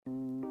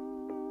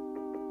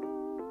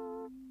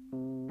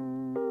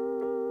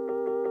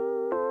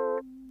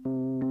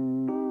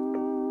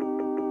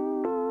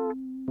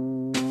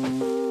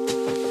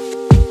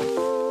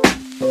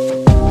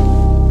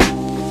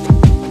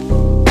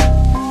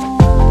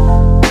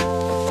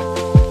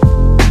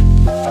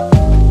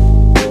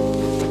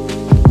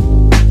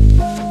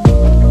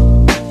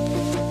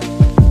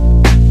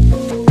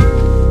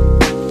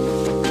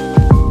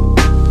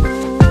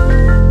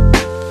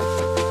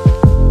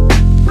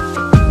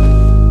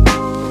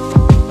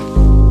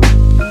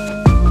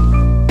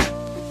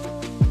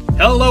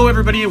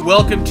everybody, and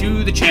welcome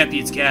to the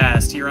Champions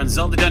Cast here on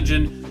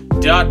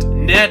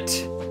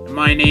ZeldaDungeon.net.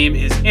 My name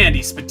is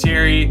Andy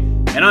Spiteri,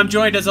 and I'm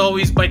joined as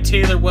always by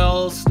Taylor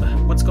Wells.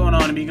 What's going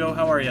on, amigo?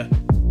 How are you?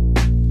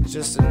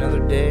 Just another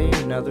day,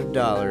 another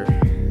dollar.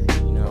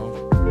 You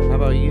know, how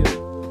about you?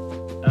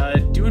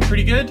 Doing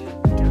pretty good.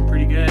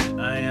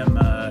 I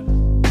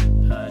am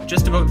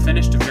just about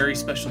finished a very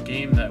special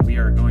game that we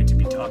are going to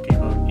be talking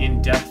about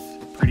in depth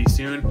pretty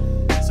soon.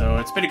 So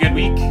it's been a good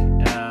week.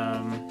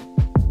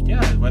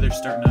 The weather's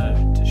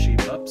starting to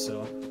shape up,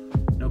 so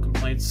no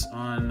complaints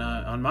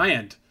on my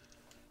end.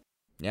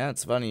 Yeah,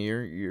 it's funny.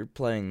 You're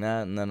playing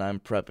that, and then I'm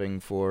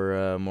prepping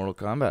for Mortal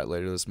Kombat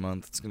later this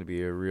month. It's going to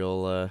be a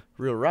real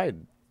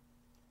ride.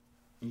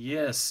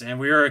 Yes, and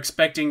we are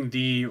expecting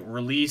the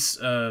release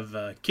of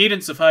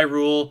Cadence of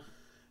Hyrule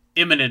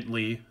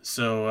imminently.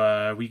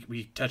 So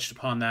we touched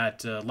upon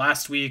that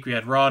last week. We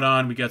had Rod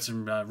on. We got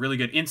some really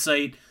good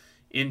insight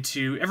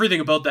into everything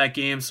about that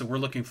game, so we're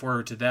looking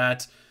forward to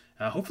that.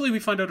 Hopefully we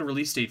find out a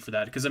release date for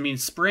that, because I mean,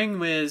 spring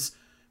was...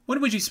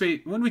 When would you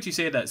say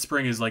that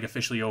spring is like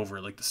officially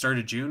over? Like the start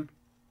of June?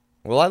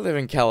 Well, I live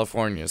in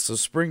California, so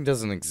spring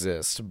doesn't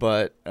exist.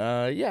 But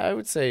I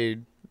would say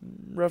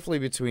roughly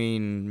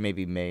between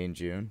maybe May and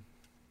June.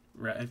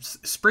 Right.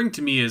 Spring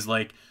to me is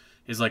like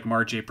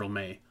March, April,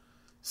 May.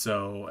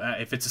 So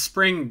if it's a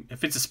spring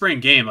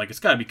game, like it's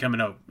got to be coming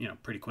out,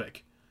 pretty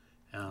quick.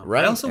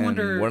 Right. I also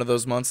wonder. One of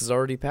those months has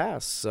already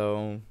passed,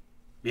 so.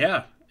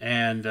 Yeah.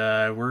 And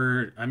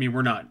we're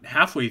not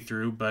halfway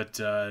through, but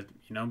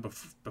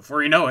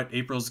before you know it,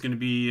 April's going to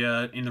be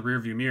in the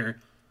rearview mirror.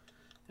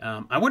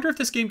 I wonder if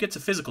this game gets a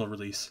physical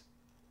release,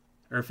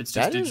 or if it's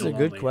just digital only.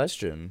 That is a good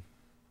question.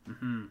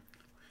 Mm-hmm.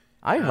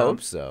 I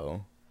hope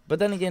so, but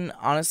then again,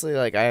 honestly,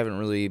 like I haven't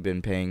really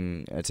been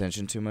paying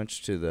attention too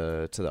much to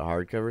the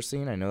hardcover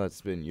scene. I know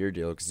that's been your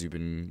deal because you've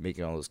been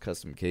making all those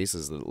custom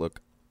cases that look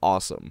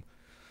awesome.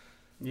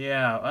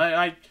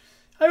 Yeah,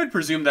 I would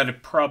presume that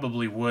it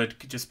probably would,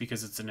 just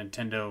because it's a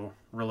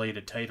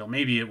Nintendo-related title.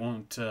 Maybe it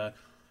won't...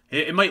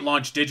 It might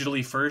launch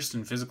digitally first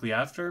and physically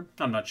after.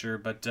 I'm not sure,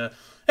 but...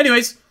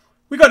 anyways,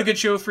 we got a good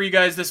show for you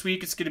guys this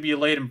week. It's going to be a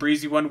light and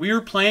breezy one. We were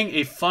playing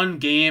a fun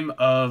game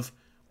of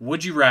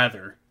Would You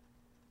Rather.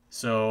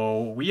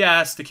 So we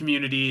asked the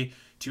community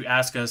to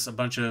ask us a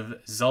bunch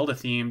of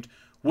Zelda-themed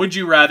Would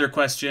You Rather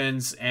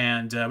questions,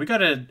 and we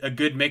got a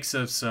good mix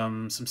of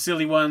some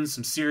silly ones,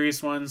 some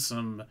serious ones,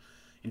 some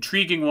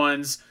intriguing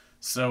ones.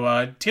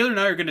 So Taylor and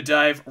I are going to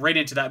dive right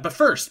into that. But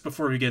first,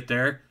 before we get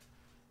there,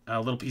 a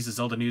little piece of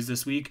Zelda news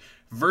this week.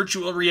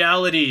 Virtual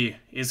reality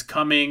is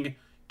coming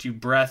to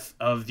Breath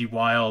of the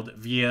Wild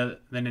via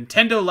the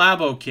Nintendo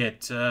Labo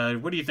kit.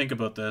 What do you think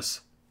about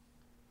this?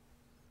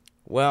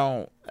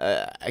 Well,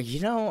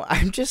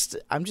 I'm just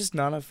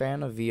not a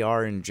fan of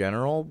VR in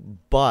general.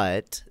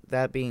 But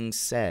that being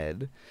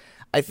said,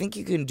 I think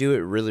you can do it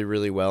really,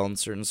 really well in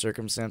certain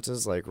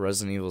circumstances. Like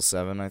Resident Evil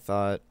 7, I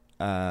thought.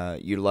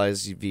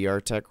 Utilized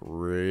VR tech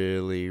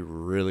really,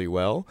 really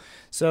well.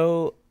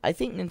 So I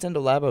think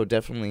Nintendo Labo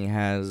definitely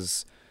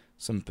has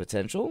some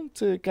potential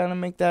to kind of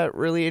make that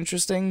really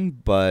interesting,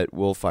 but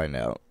we'll find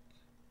out.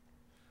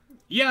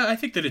 Yeah, I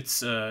think that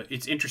it's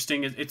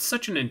interesting. It's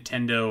such a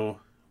Nintendo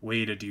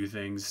way to do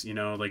things,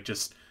 like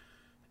just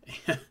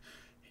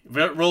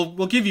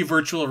we'll give you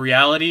virtual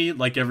reality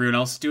like everyone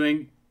else is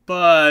doing,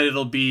 but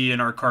it'll be in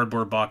our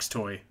cardboard box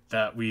toy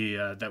that we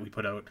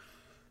put out.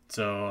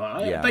 So,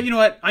 But you know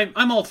what?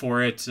 I'm all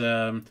for it.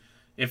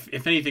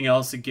 If anything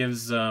else, it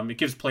gives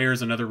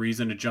players another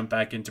reason to jump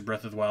back into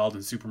Breath of the Wild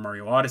and Super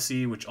Mario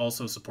Odyssey, which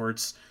also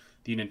supports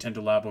the Nintendo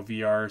Labo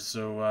VR.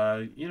 So,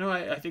 I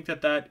think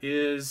that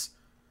is...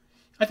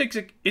 I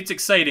think it's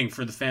exciting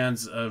for the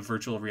fans of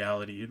virtual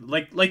reality.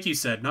 Like you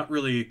said, not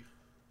really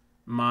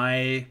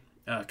my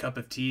cup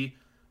of tea,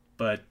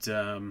 but,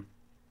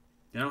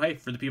 hey,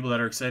 for the people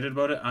that are excited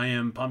about it, I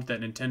am pumped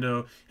that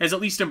Nintendo is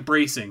at least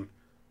embracing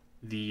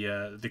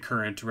the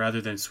current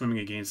rather than swimming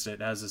against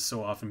it, as has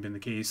so often been the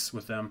case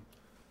with them.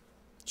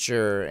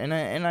 Sure, and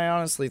I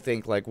honestly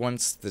think like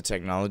once the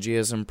technology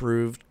has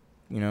improved,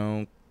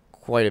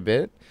 quite a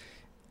bit,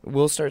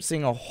 we'll start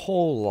seeing a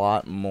whole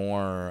lot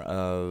more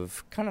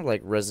of kind of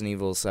like Resident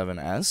Evil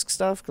 7-esque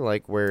stuff,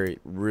 like where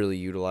it really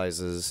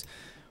utilizes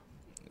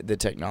the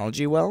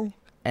technology well.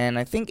 And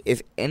I think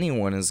if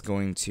anyone is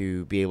going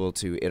to be able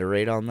to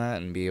iterate on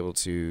that and be able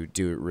to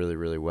do it really,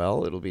 really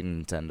well, it'll be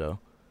Nintendo.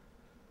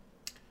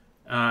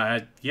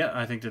 I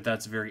think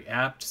that's very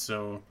apt,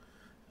 so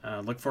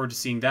look forward to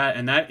seeing that,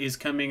 and that is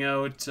coming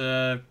out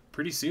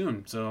pretty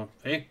soon, so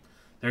hey,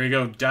 there you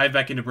go, dive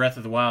back into Breath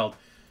of the Wild.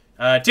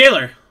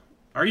 Taylor,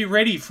 are you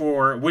ready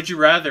for Would You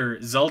Rather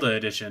Zelda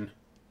Edition?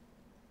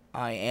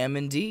 I am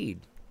indeed.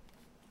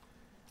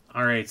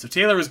 Alright, so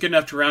Taylor was good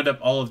enough to round up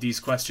all of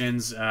these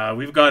questions.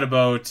 We've got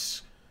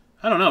about,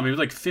 I don't know, maybe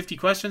like 50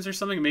 questions or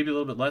something, maybe a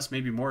little bit less,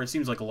 maybe more, it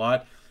seems like a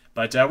lot,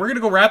 but we're going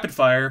to go rapid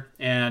fire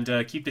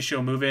and keep the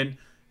show moving.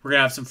 We're going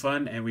to have some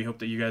fun, and we hope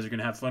that you guys are going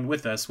to have fun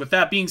with us. With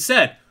that being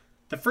said,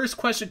 the first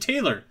question,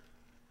 Taylor.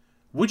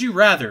 Would you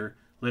rather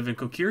live in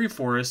Kokiri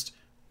Forest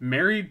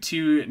married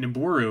to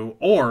Nibiru,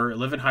 or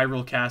live in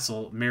Hyrule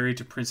Castle, married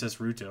to Princess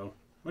Ruto?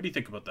 What do you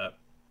think about that?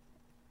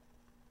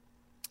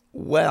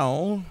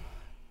 Well,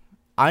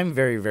 I'm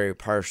very, very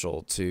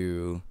partial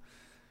to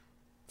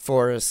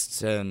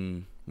forests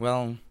and,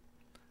 well,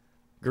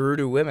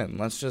 Gerudo women.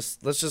 Let's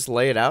just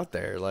lay it out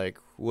there. Like,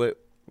 what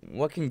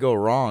can go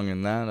wrong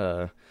in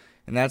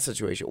that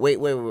situation? Wait.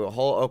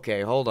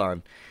 Hold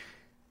on.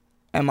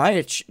 Am I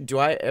a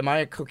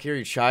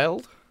Kokiri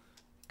child?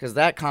 Because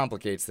that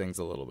complicates things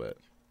a little bit.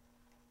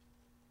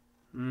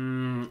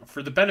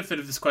 For the benefit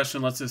of this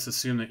question, let's just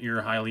assume that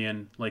you're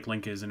Hylian, like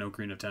Link is in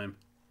Ocarina of Time.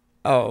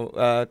 Oh,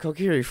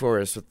 Kokiri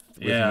Forest with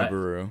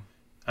Nibiru.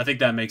 I think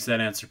that makes that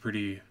answer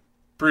pretty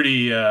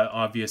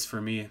obvious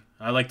for me.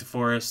 I like the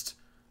forest.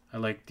 I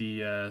like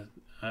the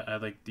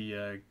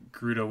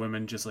Gerudo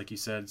women, just like you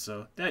said.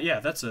 So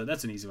that's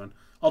an easy one.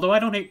 Although I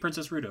don't hate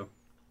Princess Ruto.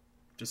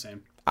 Just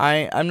saying.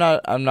 I'm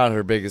not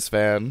her biggest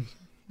fan,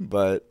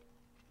 but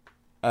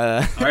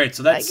all right.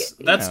 So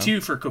that's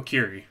two for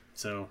Kokiri.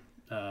 So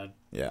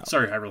yeah.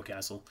 Sorry, Hyrule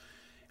Castle.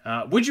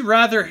 Who would you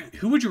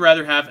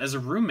rather have as a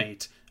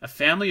roommate? A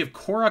family of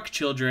Korok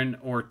children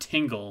or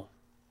Tingle?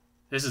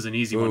 This is an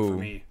easy one for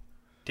me.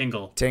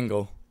 Tingle.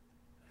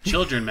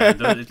 Children, man.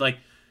 It's like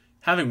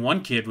having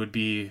one kid would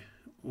be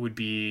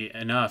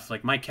enough.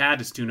 Like my cat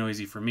is too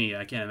noisy for me.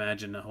 I can't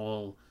imagine a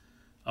whole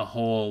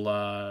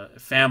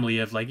family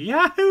of like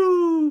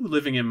Yahoo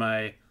living in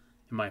my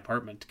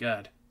apartment.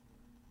 God.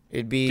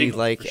 It'd be Tingle,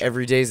 like sure.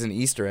 every day's an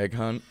Easter egg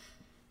hunt.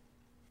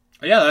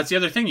 Yeah, that's the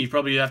other thing. You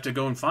probably have to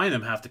go and find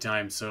them half the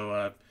time.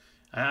 So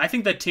I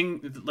think that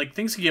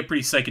things can get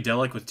pretty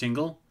psychedelic with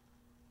Tingle,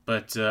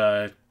 but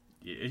I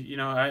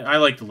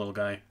like the little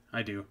guy.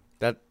 I do.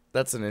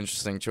 That's an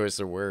interesting choice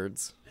of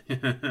words.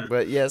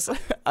 But yes,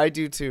 I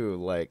do too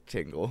like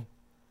Tingle.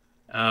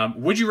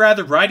 Would you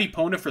rather ride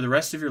Epona for the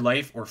rest of your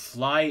life or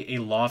fly a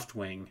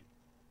Loftwing?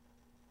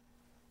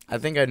 I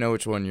think I know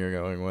which one you're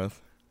going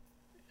with.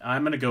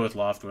 I'm gonna go with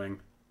Loftwing.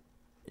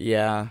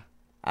 Yeah.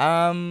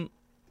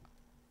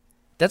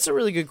 That's a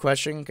really good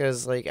question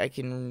because like I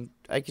can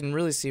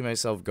really see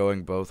myself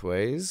going both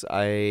ways.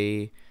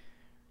 I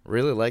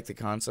really like the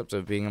concept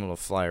of being able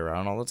to fly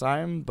around all the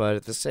time, but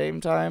at the same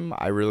time,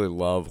 I really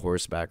love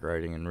horseback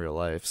riding in real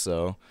life.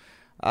 So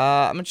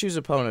I'm gonna choose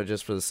Epona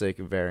just for the sake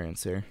of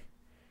variance here.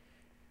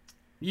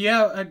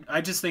 Yeah,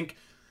 I just think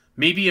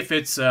maybe if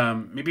it's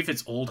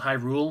old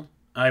Hyrule,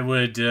 I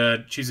would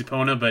choose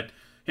Epona. But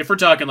if we're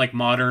talking like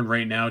modern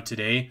right now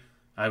today,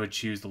 I would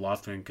choose the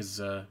Loftwing because,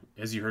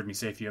 as you heard me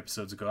say a few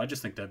episodes ago, I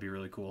just think that'd be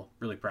really cool,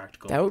 really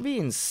practical. That would be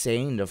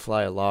insane to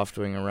fly a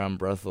Loftwing around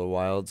Breath of the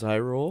Wild's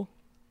Hyrule.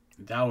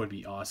 That would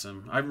be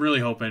awesome. I'm really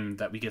hoping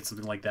that we get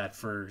something like that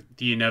for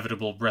the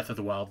inevitable Breath of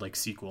the Wild like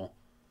sequel.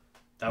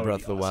 That would Breath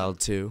be of the awesome. Wild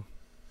 2.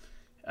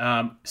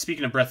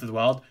 Speaking of Breath of the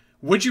Wild,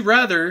 would you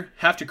rather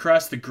have to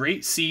cross the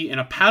Great Sea in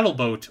a paddle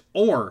boat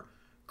or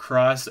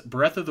cross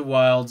Breath of the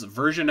Wild's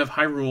version of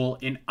Hyrule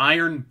in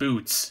iron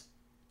boots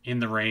in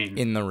the rain?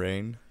 In the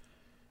rain.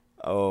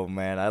 Oh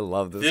man, I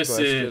love this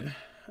question.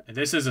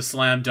 This is a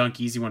slam dunk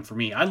easy one for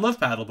me. I love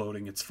paddle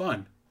boating. It's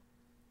fun.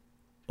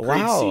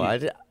 Wow,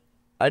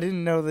 I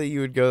didn't know that you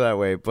would go that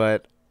way,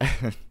 but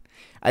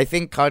I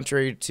think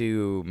contrary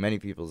to many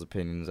people's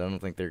opinions, I don't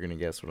think they're going to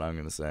guess what I'm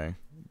going to say.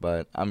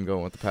 But I'm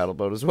going with the paddle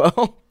boat as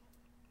well.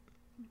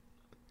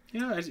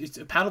 Yeah,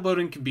 paddle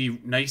boating can be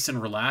nice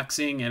and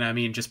relaxing, and I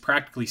mean, just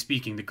practically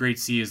speaking, the Great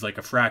Sea is like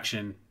a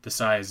fraction the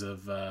size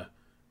of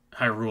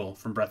Hyrule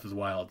from Breath of the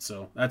Wild,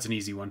 so that's an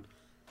easy one.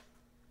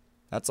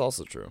 That's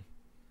also true.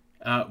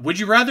 Would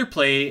you rather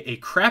play a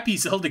crappy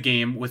Zelda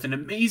game with an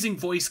amazing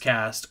voice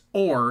cast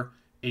or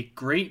a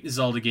great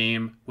Zelda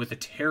game with a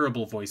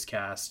terrible voice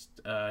cast?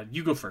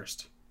 You go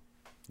first.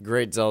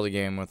 Great Zelda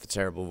game with a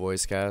terrible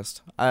voice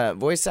cast.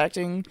 Voice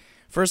acting,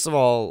 first of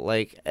all,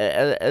 like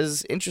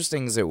as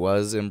interesting as it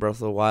was in Breath of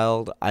the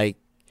Wild, I've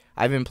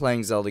been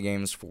playing Zelda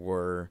games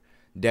for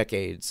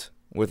decades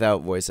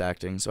without voice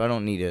acting, so I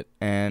don't need it.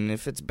 And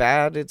if it's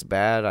bad, it's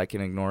bad. I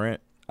can ignore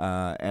it.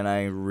 And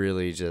I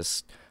really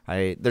just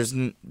there's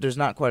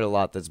not quite a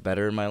lot that's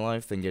better in my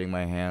life than getting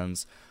my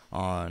hands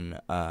on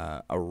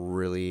a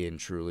really and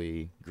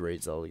truly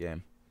great Zelda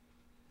game.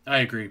 I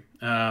agree.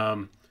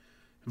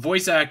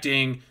 Voice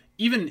acting,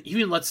 even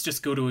let's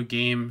just go to a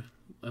game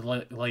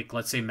like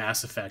let's say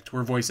Mass Effect,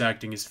 where voice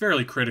acting is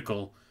fairly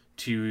critical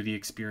to the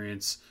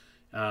experience.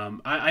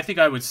 I think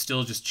I would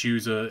still just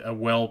choose a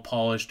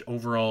well-polished,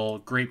 overall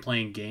great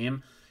playing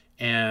game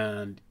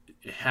and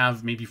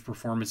have maybe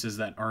performances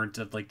that aren't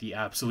at like the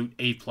absolute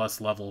A+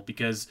 level,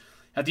 because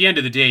at the end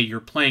of the day,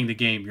 you're playing the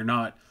game. You're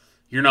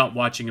not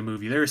watching a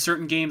movie. There are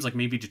certain games like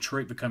maybe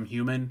Detroit Become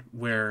Human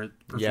where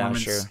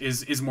performance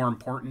is more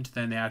important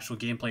than the actual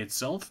gameplay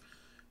itself,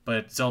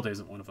 but Zelda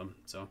isn't one of them.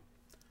 So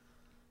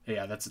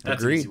yeah, that's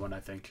an easy one, I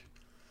think.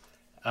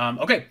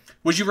 Okay,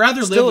 would you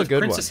rather live with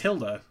Princess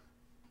Hilda?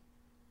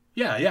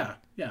 Yeah,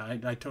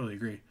 I totally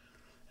agree.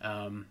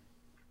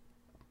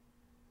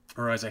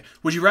 Or as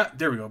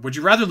there we go. Would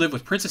you rather live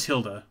with Princess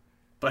Hilda,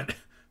 but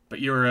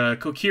you're a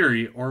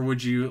Kokiri, or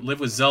would you live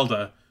with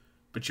Zelda,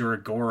 but you're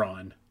a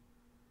Goron?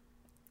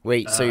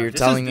 Wait, so you're This is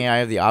telling me I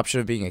have the option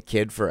of being a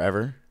kid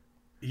forever?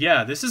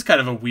 yeah, this is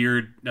kind of a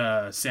weird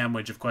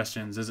sandwich of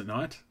questions, is it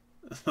not?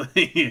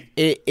 It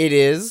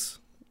is.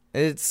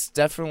 It's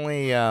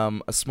definitely a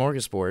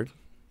smorgasbord,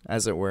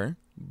 as it were.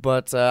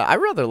 But I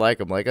rather like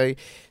them.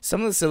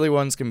 Some of the silly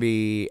ones can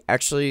be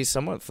actually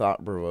somewhat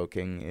thought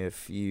provoking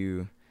if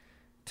you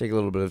take a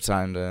little bit of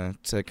time to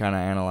kind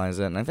of analyze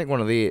it. And I think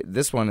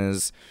this one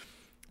is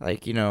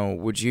like,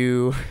 would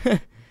you?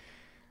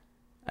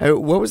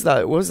 What was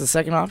that? What was the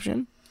second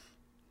option?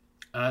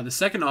 The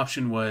second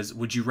option was,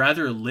 would you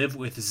rather live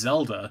with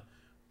Zelda,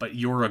 but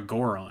you're a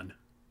Goron?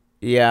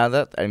 Yeah,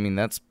 that's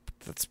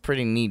a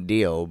pretty neat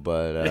deal,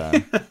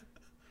 but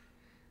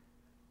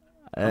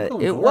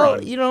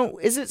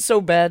is it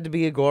so bad to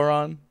be a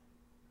Goron?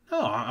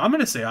 No, I'm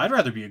gonna say I'd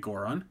rather be a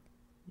Goron.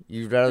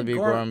 You'd rather be a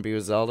Goron and be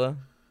with Zelda?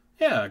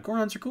 Yeah,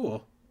 Gorons are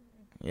cool.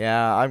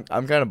 Yeah,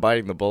 I'm kind of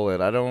biting the bullet.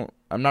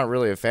 I'm not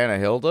really a fan of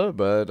Hilda,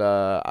 but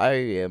I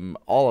am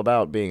all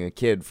about being a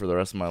kid for the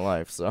rest of my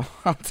life, so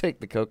I'll take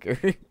the Coker.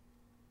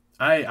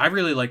 I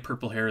really like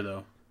purple hair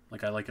though.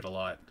 Like I like it a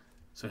lot.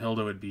 So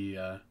Hilda would be,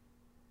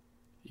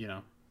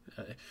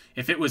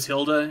 if it was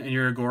Hilda and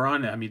you're a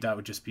Goron, I mean that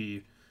would just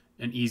be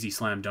an easy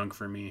slam dunk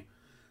for me.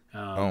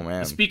 Oh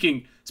man.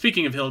 Speaking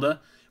of Hilda,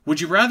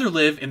 would you rather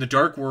live in the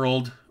Dark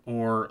World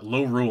or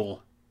Low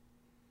Rule?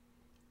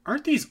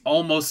 Aren't these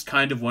almost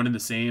kind of one and the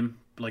same?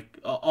 Like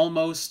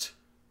almost,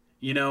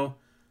 Low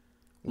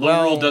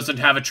Rule doesn't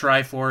have a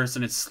Triforce,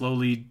 and it's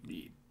slowly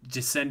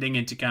descending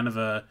into kind of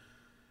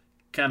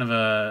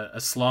a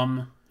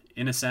slum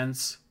in a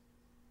sense.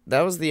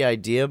 That was the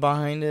idea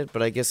behind it,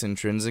 but I guess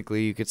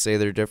intrinsically you could say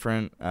they're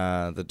different.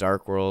 The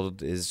Dark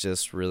World is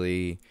just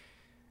really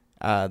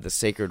the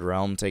Sacred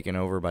Realm taken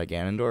over by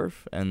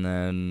Ganondorf, and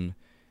then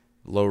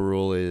Low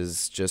Rule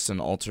is just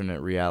an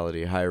alternate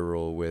reality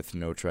Hyrule with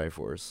no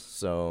Triforce.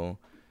 So,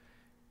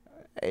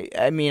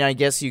 I mean, I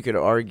guess you could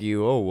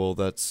argue, oh well,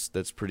 that's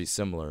pretty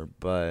similar,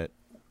 but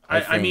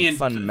I mean,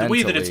 the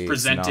way that it's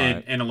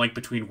presented in a Link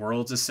Between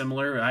Worlds is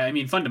similar. I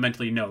mean,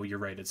 fundamentally, no, you're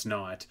right, it's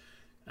not.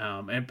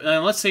 And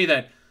let's say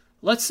that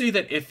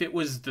if it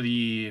was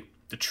the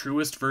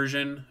truest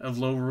version of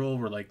Low Rule,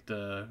 or like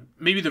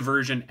maybe the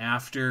version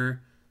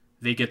after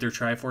they get their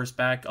Triforce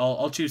back,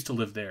 I'll choose to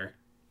live there.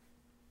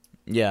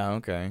 Yeah,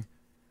 okay.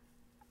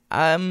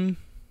 I don't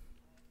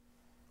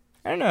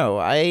know.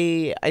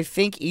 I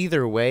think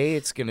either way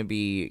it's gonna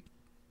be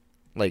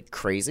like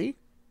crazy.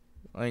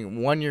 Like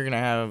one, you're gonna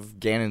have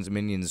Ganon's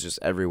minions just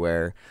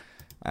everywhere,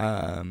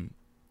 trying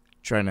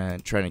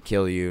to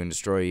kill you and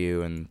destroy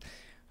you, and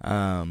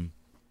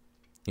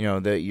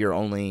your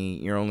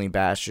only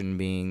bastion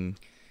being,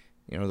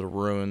 the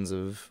ruins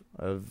of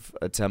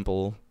a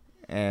temple,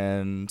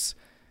 and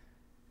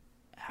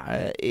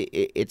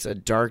it's a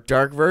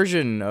dark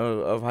version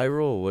of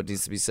Hyrule. What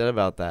needs to be said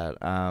about that?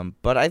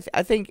 But I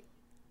think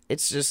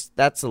it's just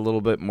that's a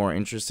little bit more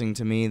interesting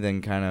to me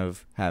than kind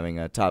of having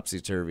a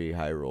topsy-turvy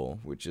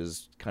Hyrule, which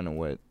is kind of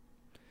what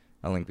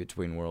A Link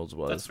Between Worlds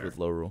was with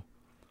Low Rule.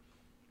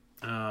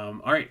 All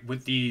right,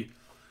 with the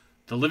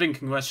living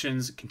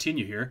questions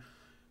continue here.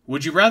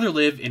 Would you rather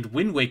live in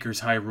Wind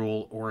Waker's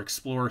Hyrule or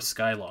explore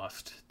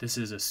Skyloft? This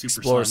is a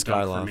super slam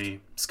dunk for me.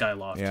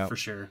 Skyloft, yeah. For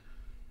sure.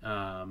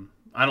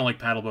 I don't like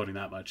paddle boating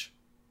that much.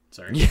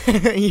 Sorry.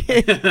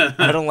 Yeah.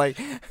 I don't like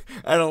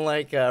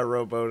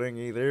rowboating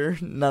either.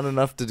 Not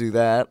enough to do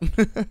that.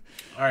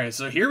 All right,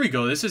 so here we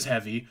go. This is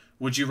heavy.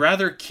 Would you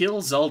rather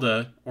kill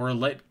Zelda or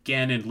let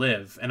Ganon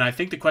live? And I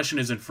think the question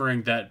is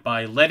inferring that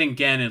by letting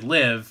Ganon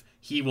live,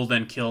 he will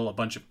then kill a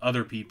bunch of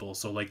other people.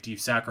 So, like, do you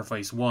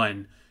sacrifice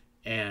one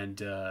and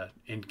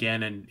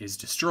Ganon is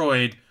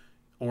destroyed,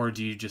 or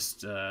do you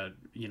just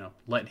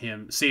let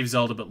him save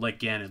Zelda but let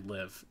Ganon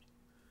live?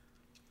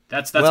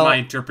 That's my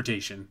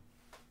interpretation.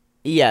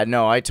 Yeah,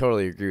 no, I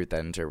totally agree with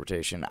that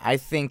interpretation. I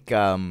think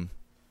I'm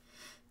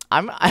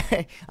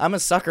a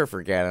sucker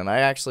for Ganon.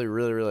 I actually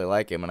really, really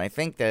like him, and I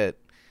think that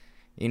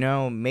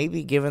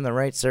maybe given the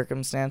right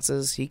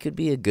circumstances, he could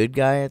be a good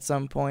guy at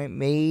some point.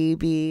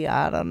 Maybe,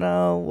 I don't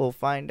know. We'll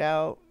find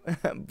out.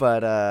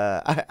 But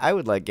I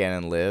would let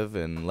Ganon live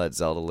and let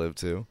Zelda live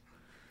too.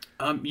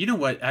 You know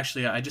what?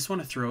 Actually, I just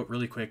want to throw it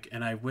really quick,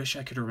 and I wish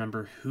I could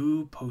remember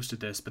who posted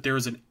this, but there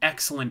was an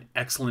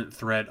excellent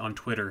thread on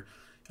Twitter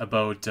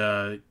about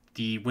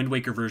the Wind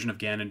Waker version of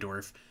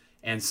Ganondorf,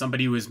 and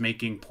somebody was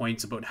making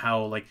points about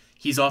how, like,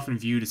 he's often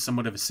viewed as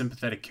somewhat of a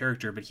sympathetic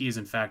character, but he is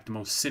in fact the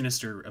most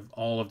sinister of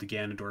all of the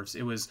Ganondorfs.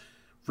 It was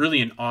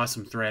really an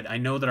awesome thread. I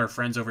know that our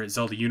friends over at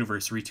Zelda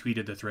Universe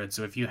retweeted the thread,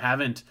 so if you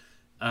haven't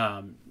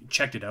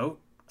checked it out,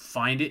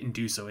 find it and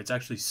do so. It's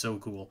actually so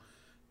cool.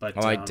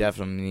 But I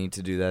definitely need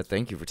to do that.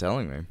 Thank you for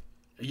telling me.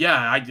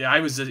 Yeah, I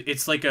was.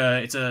 It's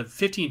a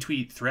 15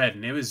 tweet thread,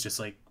 and it was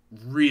just like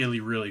really,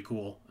 really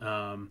cool.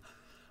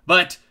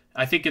 But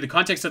I think in the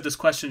context of this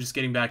question, just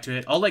getting back to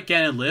it, I'll let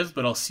Ganon live,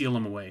 but I'll seal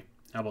him away.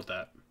 How about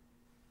that?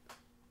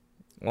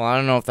 Well, I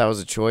don't know if that was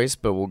a choice,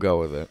 but we'll go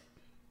with it.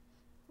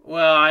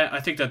 Well, I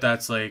think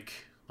that's like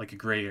a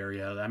gray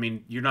area. I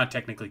mean, you're not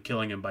technically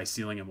killing him by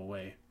sealing him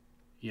away.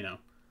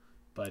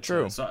 But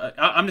True.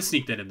 I'm going to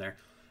sneak that in there.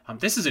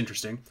 This is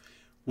interesting.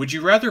 Would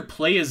you rather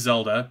play as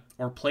Zelda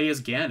or play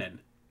as Ganon?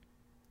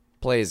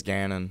 Play as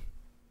Ganon.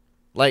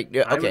 Like,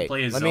 I would okay,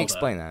 play as let Zelda. me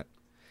explain that.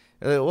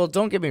 Well,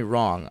 don't get me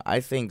wrong. I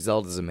think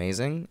Zelda's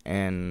amazing,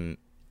 and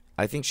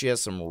I think she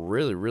has some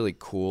really, really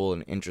cool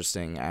and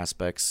interesting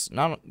aspects,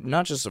 not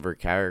just of her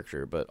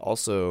character, but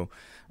also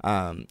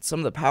some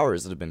of the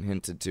powers that have been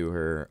hinted to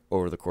her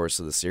over the course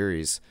of the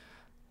series.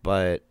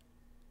 But,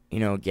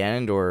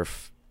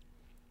 Ganondorf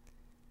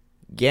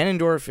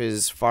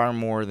is far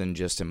more than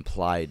just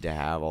implied to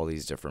have all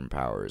these different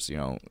powers.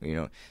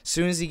 As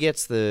soon as he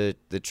gets the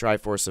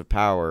Triforce of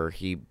Power,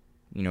 he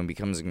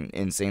becomes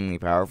insanely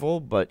powerful.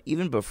 But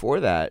even before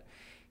that,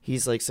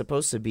 he's like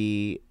supposed to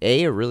be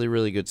A, a really,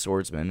 really good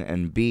swordsman,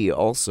 and B,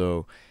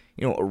 also,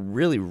 a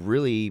really,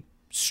 really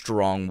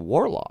strong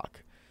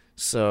warlock.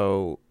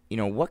 So,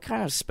 what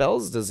kind of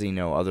spells does he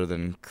know other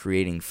than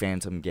creating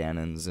phantom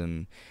Ganons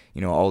and,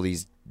 all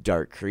these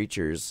dark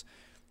creatures?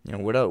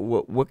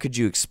 What could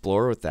you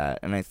explore with that?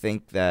 And I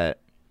think that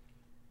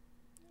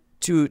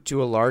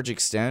to a large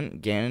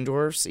extent,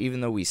 Ganondorf's,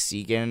 even though we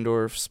see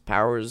Ganondorf's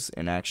powers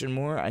in action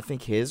more, I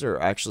think his are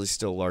actually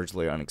still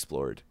largely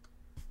unexplored.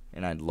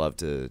 And I'd love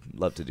to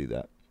do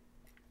that.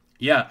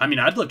 Yeah, I mean,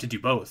 I'd love to do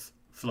both,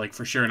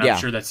 for sure, and I'm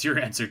sure that's your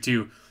answer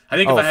too. I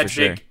think if I had to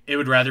pick, it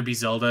would rather be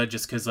Zelda,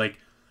 just because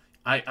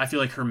I feel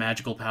like her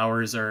magical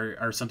powers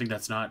are something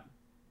that's not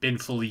been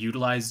fully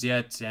utilized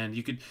yet, and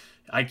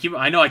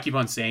I know I keep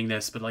on saying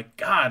this, but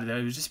God,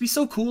 it would just be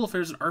so cool if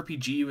there's an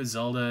RPG with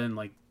Zelda and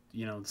the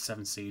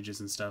 7 stages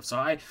and stuff. So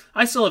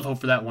I still have hope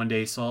for that one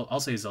day. So I'll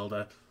say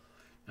Zelda.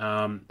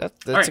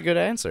 That's right. A good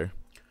answer.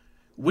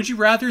 Would you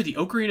rather the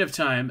Ocarina of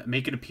Time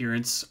make an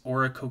appearance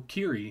or a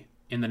Kokiri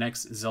in the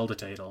next Zelda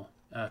title?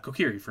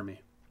 Kokiri for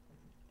me.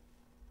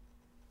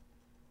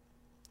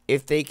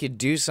 If they could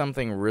do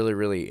something really,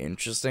 really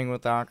interesting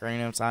with the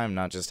Ocarina of Time,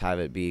 not just have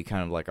it be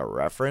kind of like a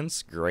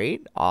reference,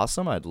 great,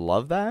 awesome, I'd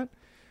love that.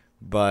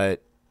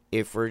 But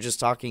if we're just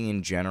talking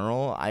in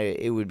general,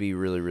 it would be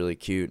really, really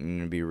cute, and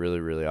it would be really,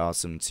 really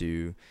awesome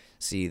to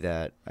see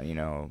that,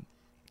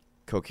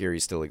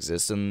 Kokiri still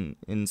exists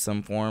in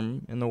some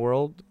form in the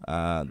world.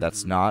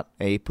 That's not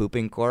a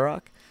pooping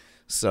Korok.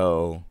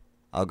 So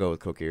I'll go with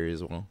Kokiri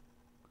as well.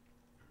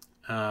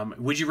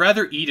 Would you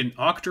rather eat an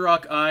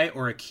Octorok eye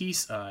or a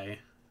Keese eye?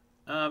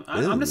 I'm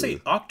going to say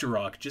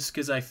Octorok, just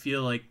because I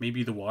feel like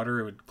maybe the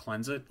water would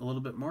cleanse it a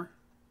little bit more.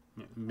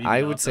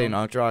 I would say an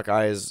Octorok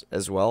eye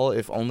as well,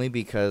 if only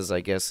because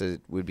I guess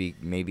it would be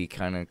maybe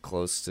kind of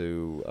close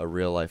to a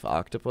real-life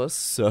octopus,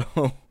 so...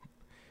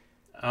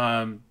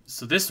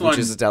 So this one... Which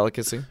is a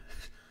delicacy.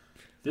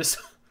 This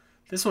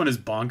one is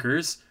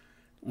bonkers.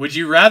 Would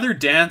you rather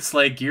dance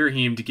like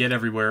Girahim to get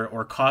everywhere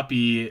or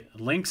copy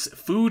Link's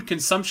food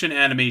consumption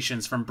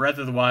animations from Breath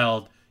of the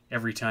Wild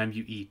every time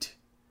you eat?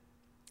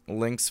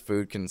 Link's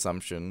food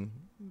consumption.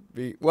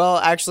 Well,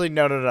 actually,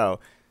 no.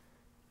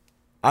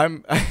 I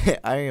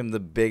am the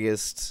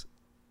biggest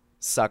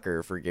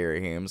sucker for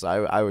Girahim, so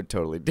I would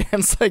totally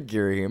dance like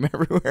Girahim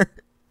everywhere.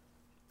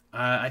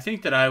 I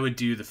think that I would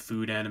do the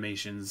food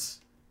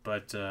animations,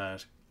 but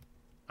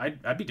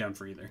I'd be down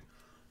for either.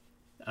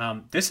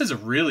 This is a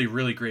really,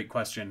 really great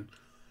question.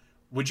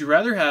 Would you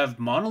rather have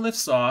Monolith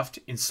Soft,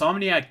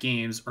 Insomniac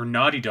Games, or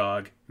Naughty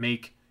Dog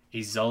make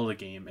a Zelda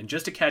game? And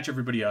just to catch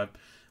everybody up,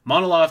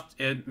 Monolith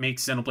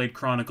makes Xenoblade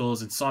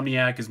Chronicles,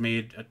 Insomniac has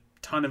made a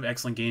ton of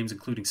excellent games,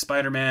 including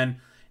Spider-Man,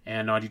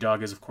 and Naughty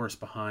Dog is, of course,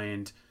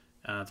 behind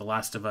The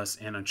Last of Us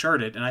and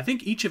Uncharted. And I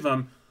think each of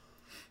them...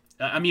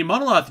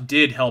 Monolith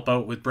did help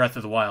out with Breath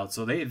of the Wild,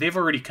 so they've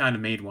already kind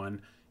of made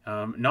one.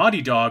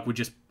 Naughty Dog would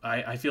just...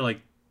 I feel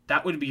like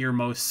that would be your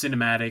most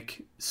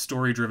cinematic,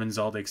 story-driven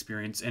Zelda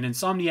experience. And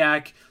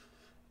Insomniac,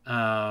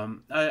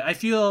 I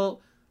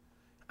feel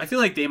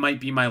like they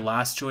might be my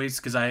last choice,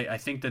 because I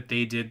think that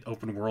they did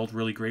open world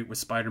really great with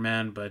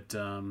Spider-Man, but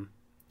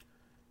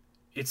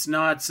it's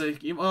not...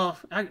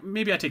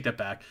 maybe I take that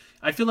back.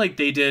 I feel like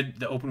they did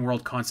the open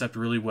world concept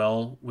really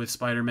well with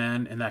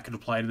Spider-Man, and that could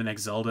apply to the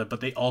next Zelda, but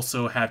they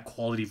also had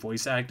quality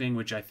voice acting,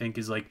 which I think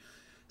is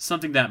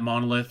something that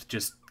Monolith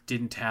just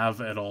didn't have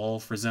at all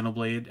for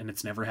Xenoblade, and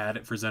it's never had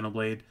it for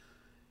Xenoblade.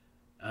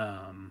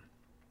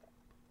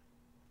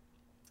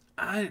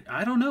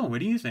 I don't know. What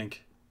do you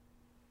think?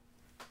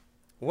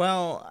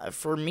 Well,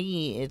 for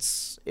me,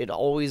 it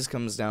always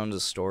comes down to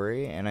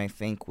story, and I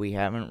think we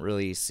haven't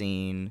really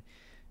seen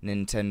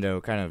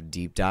Nintendo kind of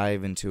deep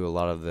dive into a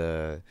lot of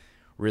the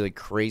really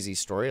crazy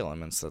story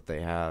elements that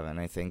they have, and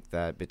I think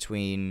that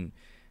between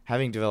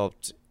having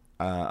developed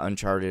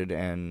Uncharted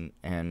and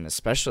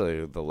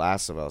especially The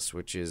Last of Us,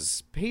 which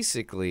is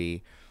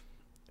basically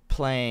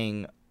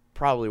playing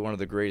probably one of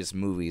the greatest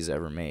movies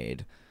ever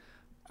made,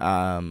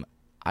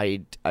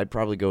 I'd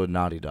probably go with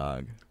Naughty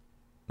Dog.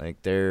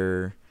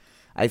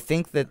 I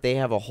think that they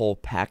have a whole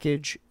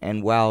package,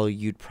 and while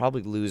you'd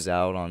probably lose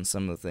out on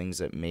some of the things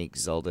that make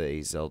Zelda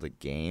a Zelda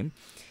game,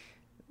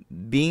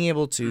 being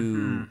able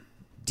to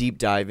deep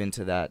dive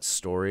into that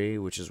story,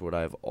 which is what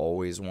I've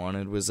always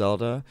wanted with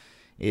Zelda,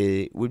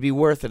 it would be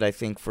worth it, I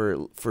think,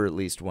 for at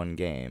least one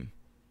game.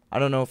 I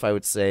don't know if I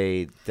would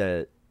say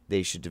that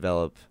they should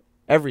develop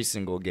every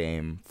single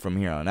game from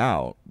here on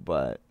out,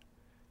 but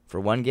for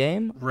one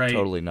game, Right.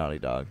 totally Naughty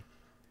Dog.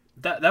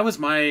 That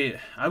was I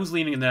was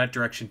leaning in that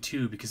direction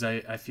too, because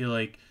I feel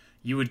like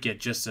you would get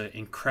just an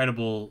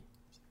incredible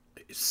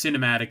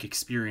cinematic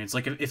experience.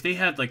 Like if they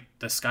had like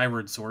the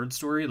Skyward Sword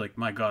story, like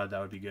my god, that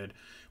would be good.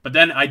 But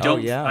then Oh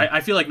yeah.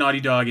 I feel like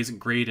Naughty Dog isn't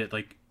great at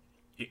like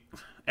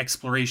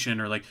exploration,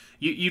 or like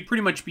you'd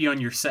pretty much be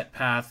on your set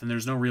path and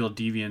there's no real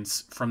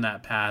deviance from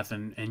that path,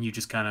 and you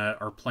just kind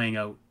of are playing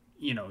out,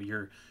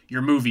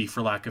 your movie,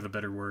 for lack of a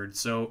better word.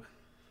 So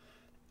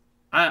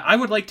I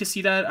would like to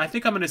see that. I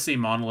think I'm going to say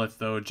Monolith,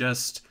 though.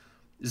 Just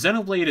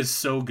Xenoblade is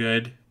so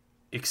good,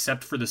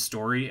 except for the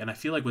story. And I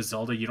feel like with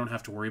Zelda, you don't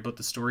have to worry about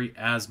the story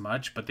as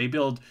much. But they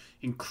build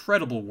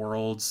incredible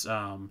worlds.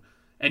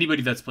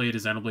 Anybody that's played a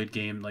Xenoblade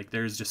game, like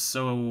there's just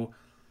so,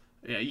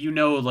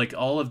 like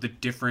all of the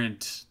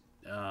different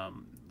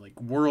like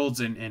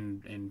worlds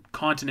and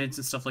continents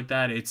and stuff like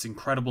that. It's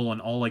incredible, and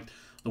all like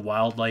the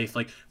wildlife.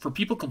 Like for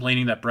people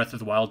complaining that Breath of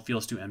the Wild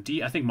feels too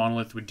empty, I think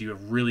Monolith would do a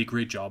really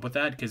great job with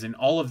that, because in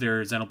all of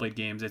their Xenoblade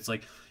games, it's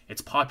like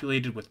it's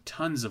populated with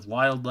tons of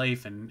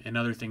wildlife and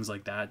other things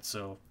like that.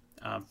 So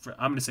I'm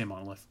going to say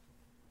Monolith.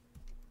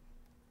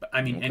 But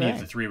I mean, any of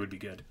the three would be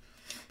good.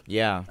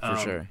 Yeah, for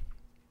sure.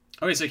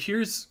 Okay, so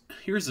here's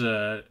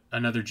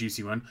another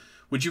juicy one.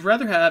 Would you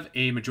rather have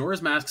a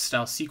Majora's Mask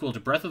style sequel to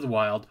Breath of the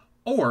Wild,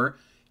 or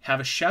have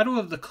a Shadow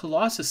of the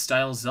Colossus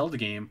style Zelda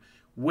game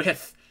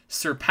with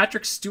Sir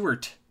Patrick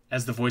Stewart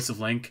as the voice of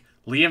Link,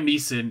 Liam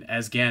Neeson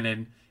as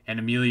Ganon, and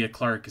Emilia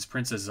Clarke as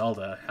Princess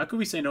Zelda? How could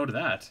we say no to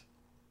that?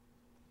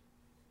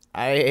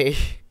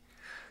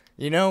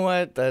 You know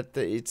what?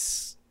 It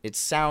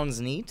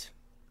sounds neat,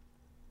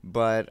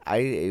 but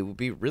it would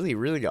be really,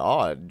 really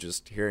odd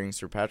just hearing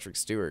Sir Patrick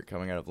Stewart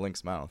coming out of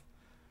Link's mouth.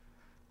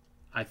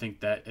 I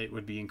think that it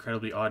would be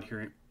incredibly odd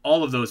hearing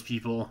all of those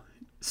people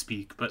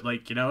speak, but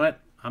like, you know what?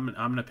 I'm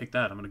gonna pick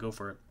that. I'm gonna go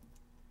for it.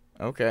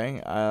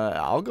 Okay,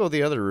 I'll go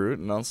the other route,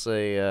 and I'll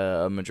say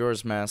a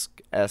Majora's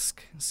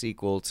Mask-esque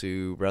sequel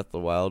to Breath of the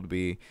Wild would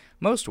be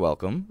most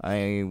welcome.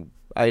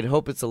 I'd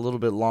hope it's a little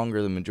bit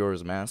longer than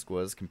Majora's Mask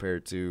was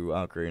compared to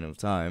Ocarina of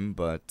Time,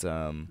 but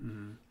I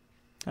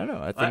don't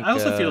know. I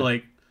also feel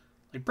like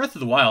Breath of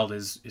the Wild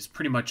is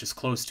pretty much as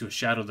close to a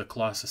Shadow of the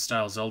Colossus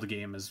style Zelda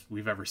game as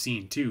we've ever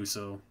seen too.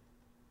 So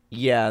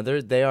yeah,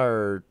 they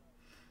are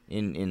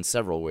in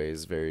several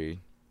ways very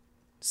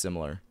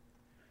similar.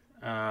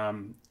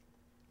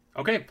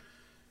 Okay.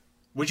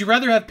 Would you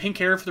rather have pink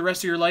hair for the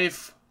rest of your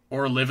life,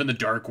 or live in the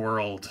dark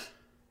world?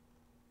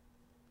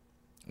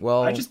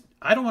 Well,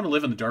 I don't want to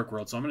live in the dark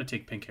world, so I'm going to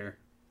take pink hair.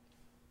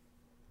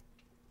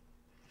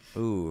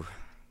 Ooh,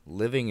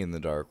 living in the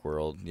dark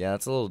world. Yeah,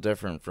 it's a little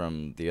different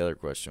from the other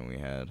question we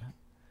had.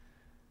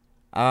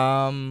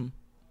 I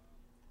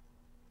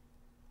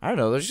don't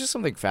know. There's just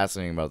something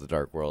fascinating about the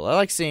dark world. I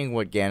like seeing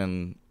what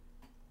Ganondorf's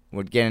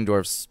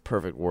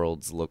perfect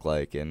worlds look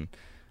like, and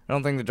I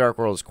don't think the dark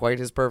world is quite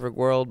his perfect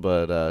world,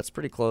 but it's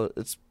pretty close.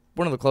 It's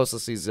one of the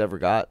closest he's ever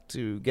got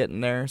to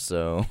getting there,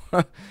 so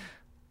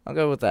I'll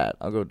go with that.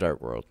 I'll go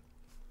dark world.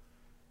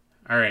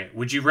 All right.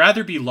 Would you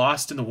rather be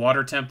lost in the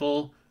water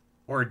temple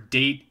or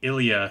date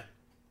Ilya?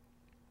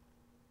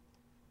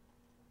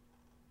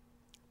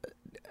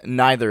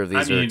 Neither of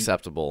these are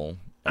acceptable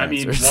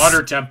answers.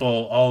 Water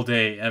temple all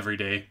day, every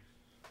day.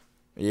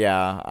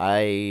 Yeah,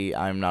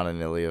 I'm not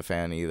an Ilya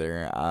fan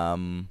either.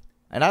 And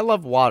I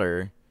love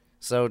water,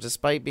 so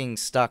despite being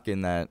stuck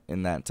in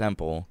that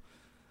temple,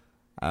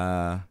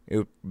 it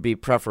would be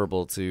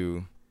preferable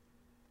to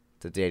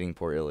dating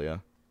poor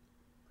Ilya.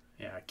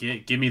 Yeah,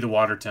 give me the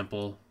water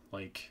temple,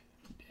 like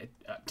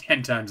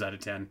 10 times out of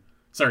 10.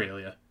 Sorry,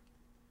 Ilya.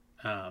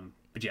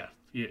 But yeah,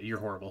 you're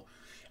horrible.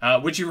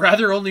 Would you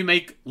rather only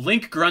make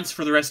Link grunts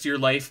for the rest of your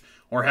life,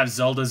 or have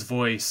Zelda's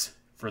voice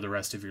for the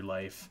rest of your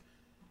life?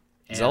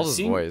 And Zelda's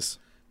voice.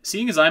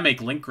 Seeing as I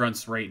make Link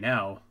grunts right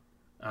now,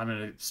 I'm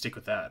going to stick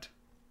with that.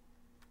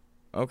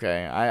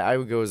 Okay, I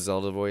would go with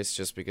Zelda voice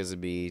just because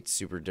it'd be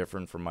super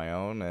different from my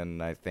own,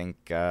 and I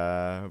think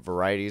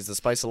variety is the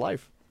spice of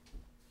life.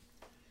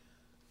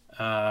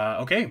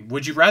 Okay,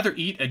 would you rather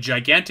eat a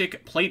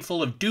gigantic plate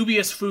full of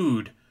dubious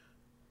food,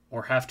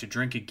 or have to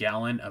drink a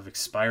gallon of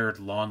expired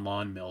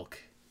Lon milk?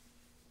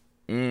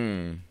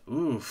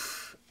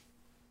 Oof.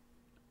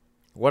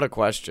 What a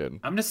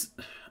question. I'm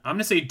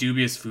gonna say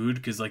dubious food,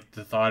 because like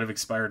the thought of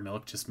expired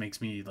milk just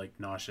makes me like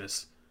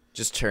nauseous.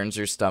 Just turns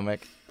your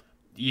stomach.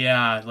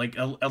 Yeah, like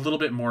a little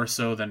bit more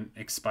so than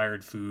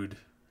expired food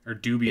or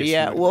dubious food.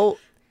 Yeah, well,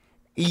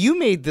 you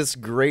made this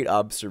great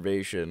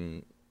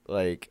observation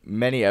like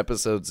many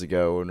episodes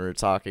ago when we were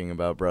talking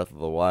about Breath of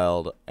the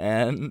Wild,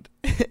 and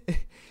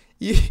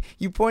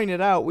you pointed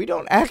out we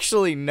don't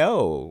actually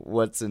know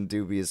what's in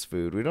dubious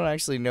food. We don't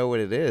actually know what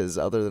it is,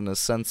 other than a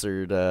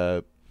censored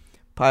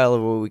pile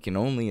of what we can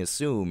only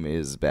assume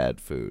is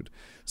bad food.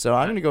 So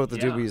I'm going to go with the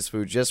dubious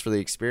food just for the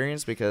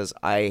experience, because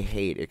I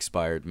hate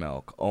expired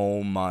milk.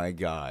 Oh my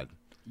god.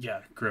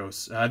 Yeah,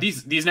 gross.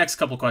 These next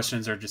couple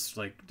questions are just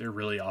like, they're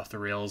really off the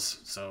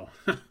rails, so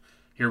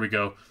Here we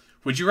go.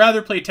 Would you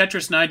rather play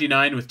Tetris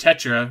 99 with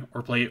Tetra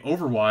or play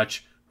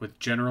Overwatch with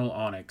General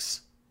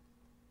Onyx?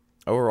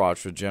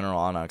 Overwatch with General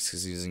Onyx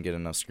because he doesn't get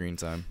enough screen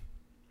time.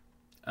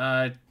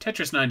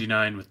 Tetris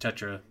 99 with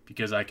Tetra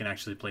because I can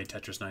actually play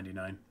Tetris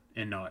 99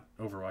 and not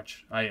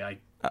Overwatch. I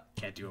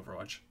can't do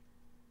Overwatch.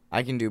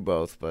 I can do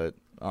both, but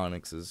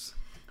Onyx is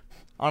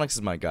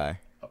my guy.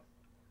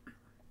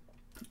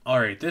 All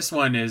right, this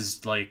one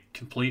is like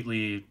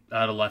completely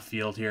out of left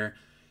field here.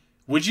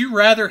 Would you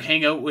rather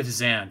hang out with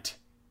Zant,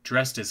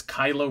 dressed as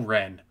Kylo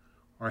Ren,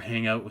 or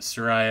hang out with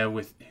Soraya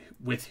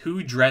with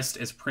who dressed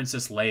as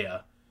Princess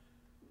Leia?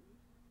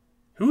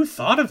 Who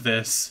thought of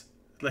this?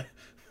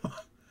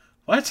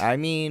 What? I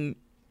mean,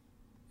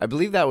 I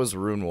believe that was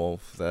Rune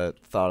Wolf that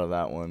thought of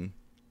that one.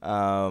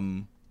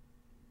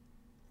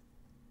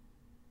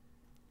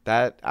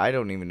 That I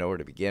don't even know where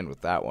to begin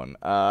with that one.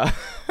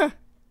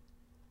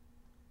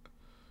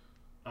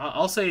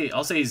 I'll say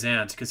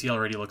Zant because he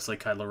already looks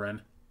like Kylo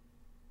Ren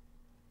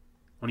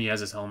when he has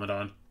his helmet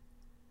on.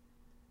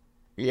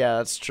 Yeah,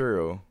 that's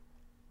true.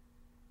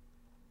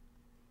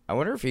 I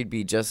wonder if he'd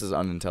be just as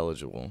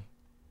unintelligible.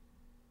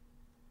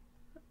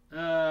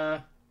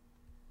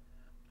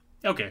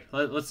 Okay,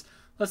 let's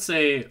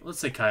say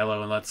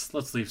Kylo and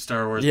let's leave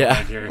Star Wars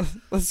behind here.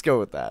 Let's go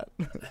with that.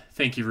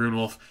 Thank you, Rune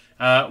Wolf.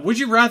 Would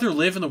you rather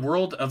live in the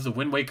world of the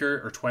Wind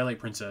Waker or Twilight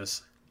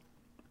Princess?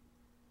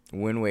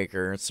 Wind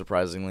Waker,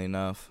 surprisingly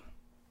enough.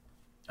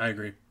 I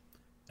agree.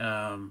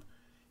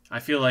 I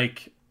feel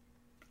like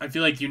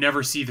you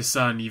never see the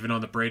sun even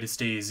on the brightest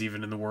days,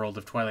 even in the world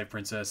of Twilight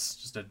Princess.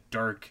 Just a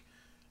dark,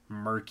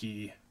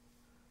 murky,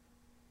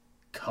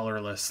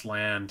 colorless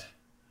land.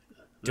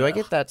 Do I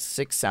get that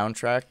sick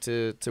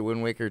soundtrack to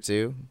Wind Waker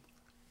too?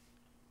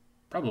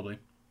 Probably.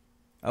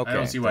 Okay. I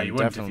don't see why you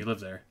wouldn't if you live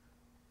there.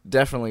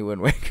 Definitely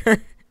Wind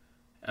Waker.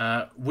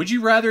 Would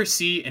you rather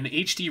see an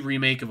HD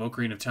remake of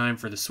Ocarina of Time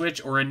for the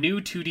Switch or a new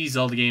 2D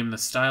Zelda game in the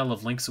style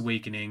of Link's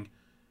Awakening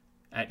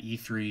at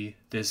E3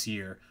 this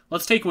year?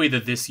 Let's take away the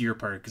this year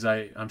part because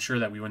I'm sure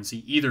that we wouldn't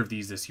see either of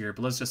these this year,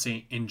 but let's just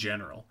say in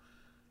general.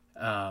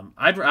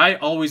 I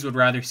always would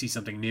rather see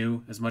something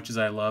new. As much as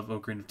I love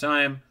Ocarina of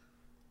Time,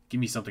 give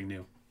me something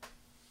new.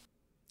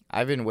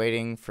 I've been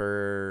waiting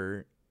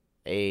for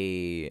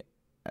an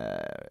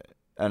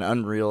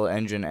Unreal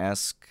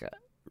Engine-esque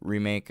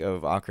remake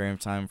of Ocarina of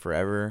Time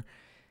forever,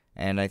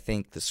 and I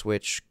think the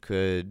Switch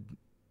could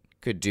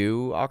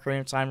do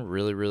Ocarina of Time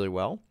really, really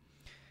well.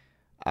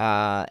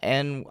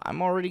 And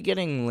I'm already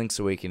getting Link's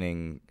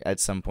Awakening at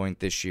some point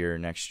this year,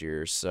 next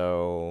year,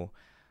 so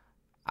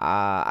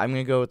I'm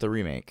gonna go with the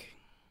remake.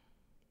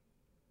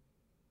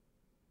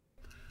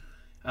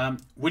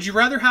 Would you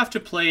rather have to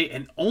play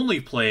and only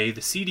play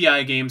the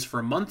CDI games for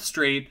a month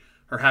straight,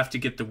 or have to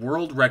get the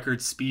world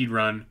record speed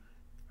run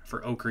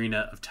for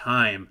Ocarina of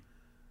Time?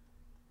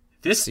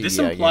 This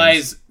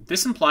implies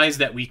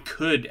that we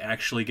could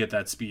actually get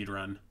that speed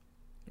run,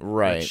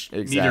 right? Which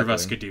exactly. Neither of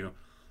us could do.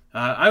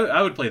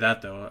 I would play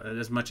that though.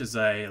 As much as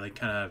I like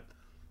kind of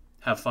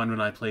have fun when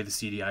I play the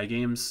CDI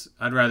games,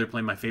 I'd rather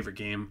play my favorite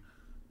game,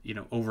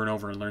 over and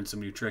over and learn some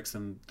new tricks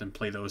than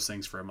play those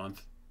things for a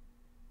month.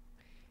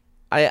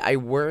 I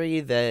worry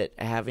that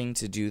having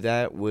to do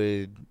that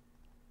would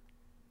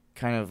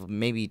kind of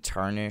maybe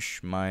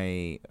tarnish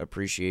my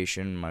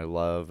appreciation, my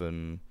love,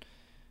 and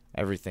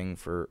everything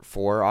for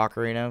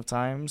Ocarina of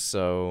Time.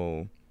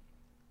 So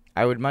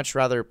I would much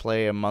rather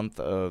play a month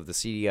of the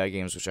CDI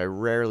games, which I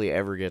rarely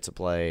ever get to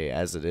play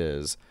as it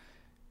is,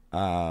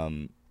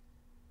 than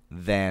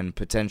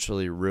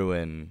potentially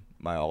ruin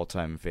my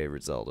all-time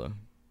favorite Zelda.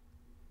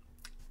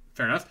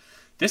 Fair enough.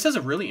 This is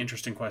a really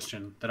interesting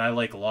question that I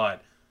like a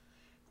lot.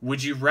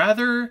 Would you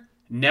rather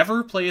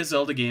never play a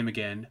Zelda game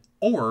again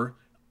or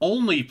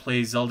only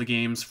play Zelda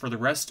games for the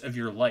rest of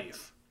your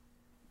life?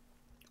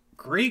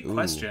 Great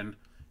question.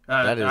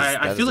 I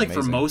feel like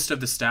amazing. For most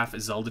of the staff at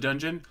Zelda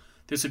Dungeon,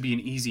 this would be an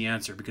easy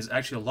answer because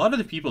actually a lot of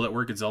the people that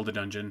work at Zelda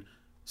Dungeon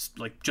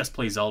just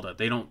play Zelda.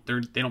 They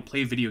don't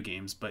play video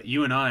games, but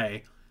you and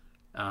I,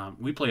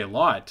 we play a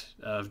lot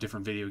of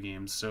different video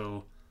games.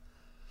 So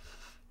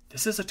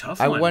this is a tough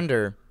one. I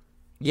wonder.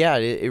 Yeah,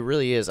 it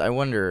really is. I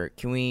wonder,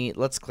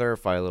 let's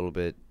clarify a little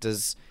bit.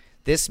 Does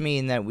this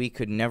mean that we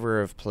could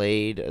never have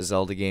played a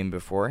Zelda game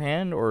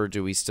beforehand, or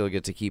do we still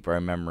get to keep our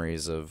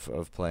memories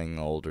of playing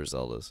older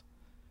Zeldas?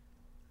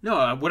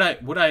 No, what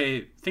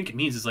I think it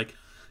means is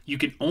you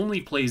can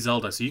only play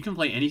Zelda, so you can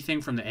play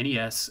anything from the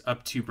NES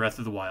up to Breath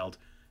of the Wild,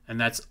 and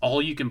that's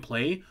all you can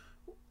play,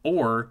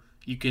 or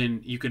you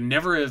can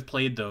never have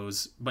played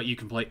those, but you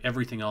can play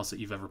everything else that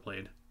you've ever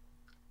played.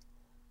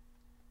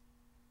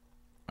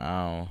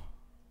 Oh.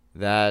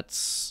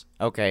 That's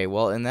okay.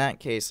 Well, in that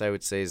case, I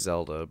would say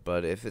Zelda.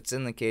 But if it's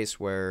in the case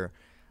where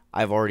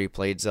I've already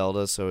played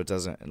Zelda, so it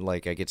doesn't I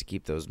get to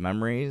keep those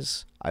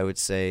memories, I would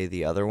say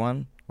the other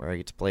one where I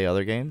get to play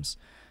other games.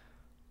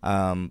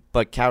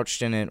 But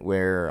couched in it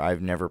where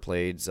I've never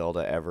played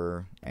Zelda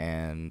ever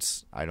and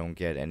I don't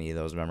get any of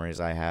those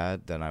memories I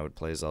had, then I would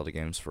play Zelda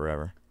games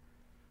forever.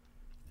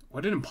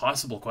 What an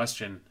impossible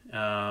question.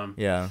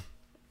 Yeah.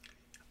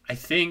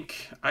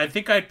 I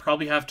think I'd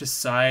probably have to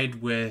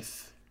side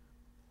with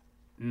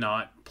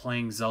not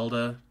playing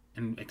Zelda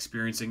and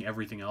experiencing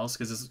everything else,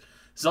 because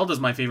Zelda's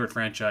my favorite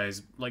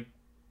franchise, like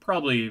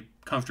probably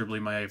comfortably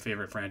my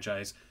favorite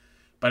franchise.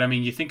 But I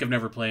mean, you think of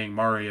never playing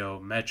Mario,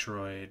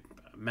 Metroid,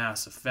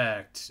 Mass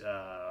Effect,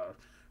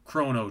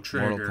 Chrono Mortal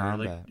Trigger,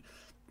 like Kombat.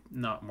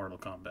 not Mortal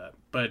Kombat,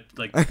 but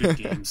like good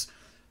games.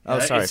 Oh,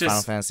 sorry, It's Final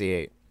just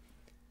Fantasy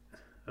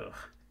VIII.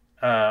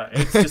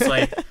 it's just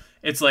like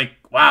it's like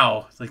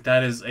wow, like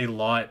that's a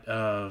lot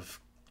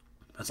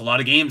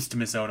of games to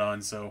miss out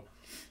on. So,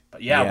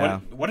 but yeah, Yeah.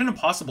 what an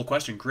impossible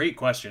question. Great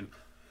question.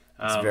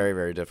 It's very,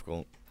 very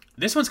difficult.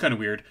 This one's kind of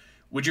weird.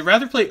 Would you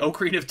rather play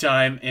Ocarina of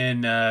Time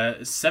in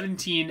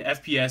 17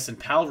 FPS in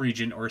PAL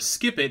region, or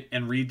skip it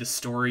and read the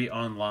story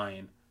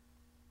online?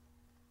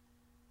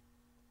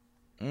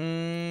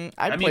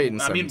 I played in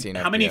 17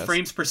 how many FPS.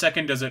 frames per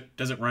second does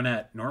it run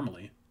at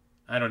normally?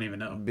 I don't even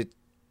know.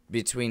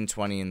 Between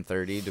 20 and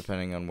 30,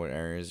 depending on what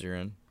areas you're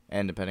in.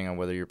 And depending on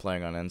whether you're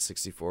playing on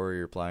N64 or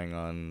you're playing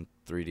on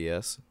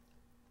 3DS.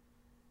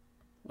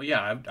 Well,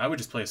 yeah, I would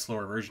just play a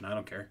slower version. I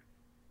don't care.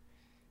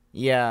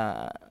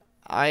 Yeah,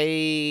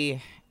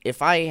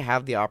 if I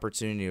have the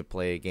opportunity to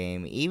play a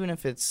game, even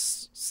if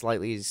it's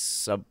slightly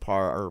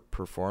subpar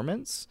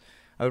performance,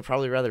 I would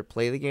probably rather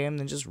play the game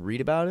than just read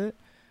about it.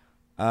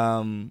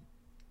 And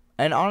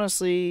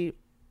honestly,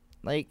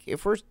 like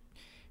if we're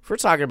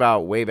talking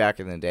about way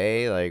back in the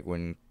day, like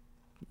when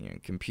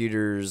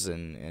computers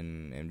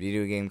and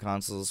video game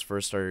consoles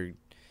first started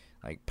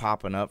like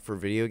popping up for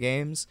video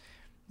games,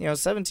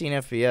 17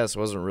 FPS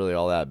wasn't really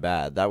all that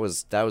bad. That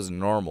was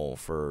normal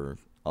for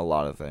a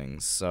lot of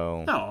things.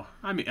 So no,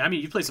 I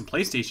mean, you play some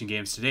PlayStation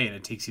games today, and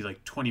it takes you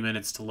like 20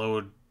 minutes to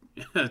load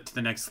to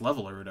the next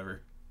level or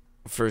whatever.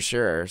 for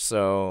sure.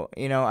 So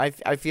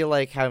I feel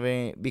like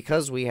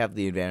because we have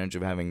the advantage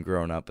of having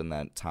grown up in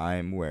that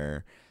time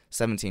where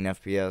 17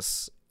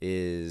 FPS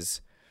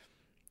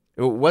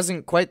it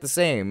wasn't quite the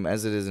same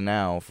as it is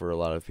now for a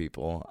lot of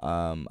people.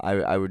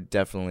 I would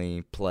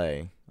definitely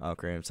play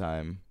Ocarina of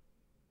Time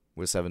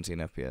with 17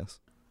 FPS.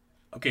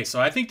 Okay,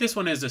 so I think this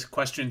one is a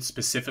question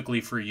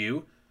specifically for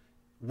you.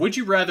 Would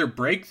you rather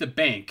break the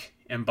bank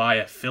and buy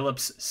a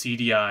Philips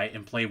CDI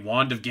and play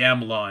Wand of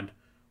Gamelon,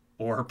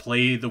 or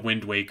play The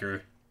Wind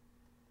Waker?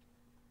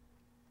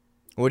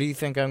 What do you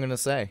think I'm gonna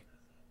say?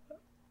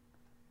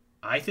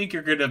 I think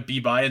you're gonna be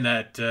buying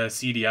that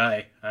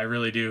CDI. I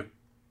really do.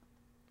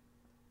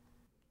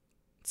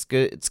 It's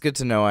good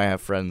to know I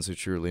have friends who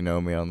truly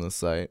know me on this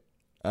site.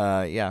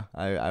 Yeah,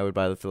 I would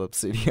buy the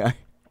Philips CDI.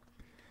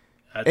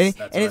 That's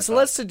what it's I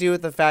less thought. to do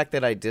with the fact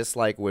that I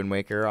dislike Wind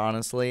Waker,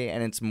 honestly,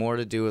 and it's more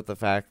to do with the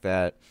fact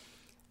that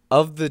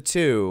of the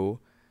two,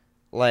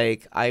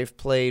 like, I've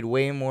played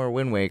way more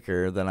Wind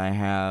Waker than I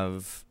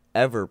have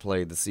ever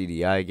played the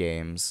CDI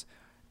games,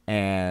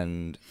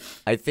 and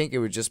I think it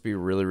would just be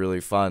really, really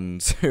fun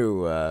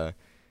to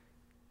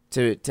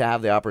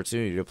have the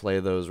opportunity to play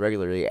those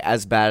regularly,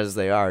 as bad as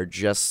they are,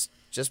 just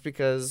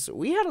because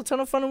we had a ton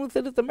of fun with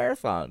it at the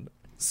marathon.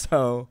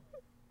 So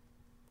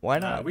why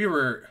not? We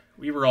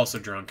were also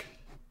drunk.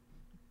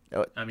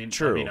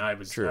 True. I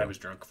was True. I was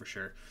drunk for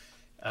sure.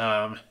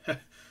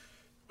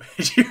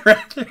 Would you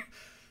rather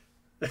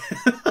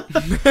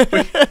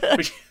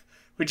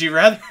would you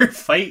rather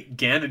fight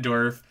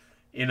Ganondorf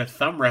in a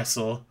thumb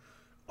wrestle,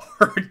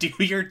 or do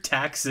your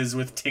taxes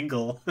with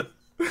Tingle?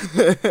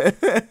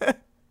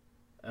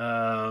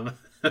 Man,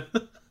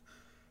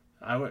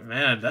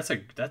 that's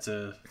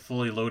a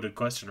fully loaded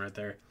question right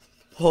there.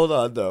 Hold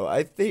on, though.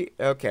 I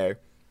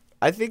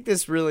think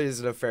this really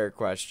isn't a fair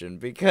question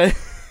because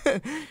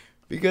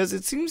because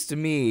it seems to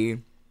me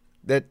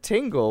that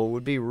Tingle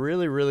would be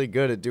really, really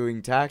good at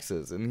doing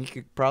taxes, and he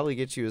could probably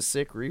get you a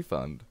sick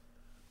refund.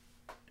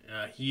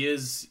 He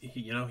is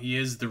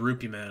the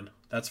rupee man.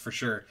 That's for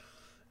sure.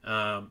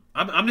 I'm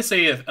gonna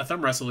say a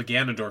thumb wrestle to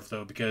Ganondorf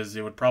though, because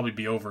it would probably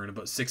be over in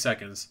about 6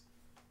 seconds.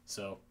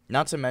 So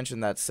Not to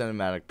mention that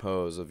cinematic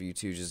pose of you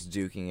two just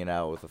duking it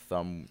out with a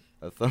thumb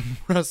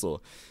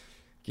wrestle.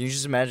 Can you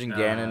just imagine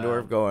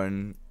Ganondorf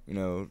going,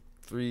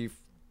 3,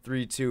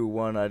 2,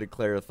 1, I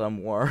declare a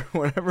thumb war,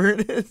 whatever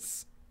it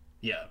is.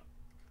 yeah,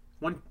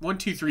 1,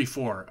 2, 3,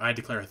 4. I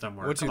declare a thumb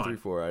war. 1, 2, Come 3, on.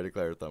 4, I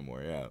declare a thumb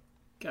war, yeah.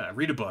 God,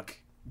 read a book.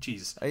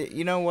 Jeez.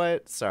 You know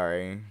what?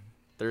 Sorry.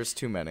 There's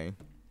too many.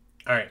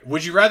 All right.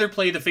 Would you rather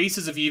play the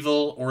Faces of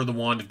Evil or the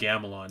Wand of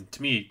Gamelon?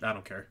 To me, I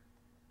don't care.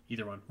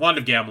 Either one. Wand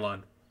of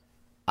Gamelon.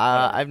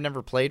 I've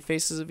never played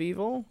Faces of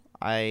Evil.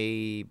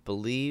 I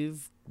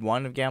believe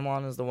Wand of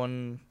Gamelon is the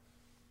one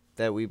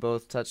that we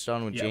both touched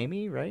on with Yep.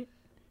 Jamie, right?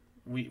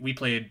 We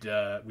played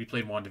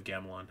Wand of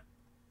Gamelon.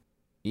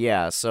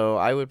 Yeah, so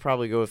I would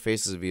probably go with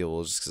Faces of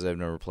Evil just because I've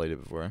never played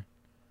it before.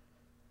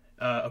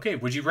 Okay.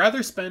 Would you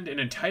rather spend an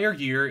entire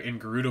year in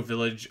Gerudo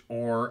Village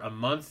or a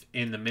month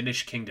in the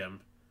Minish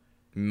Kingdom?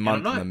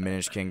 Month in the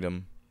Minish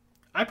Kingdom.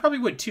 I probably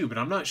would too, but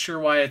I'm not sure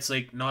why it's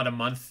like not a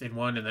month in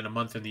one and then a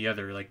month in the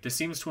other. Like, this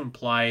seems to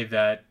imply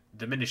that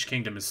the Minish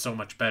Kingdom is so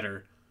much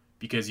better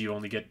because you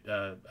only get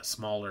a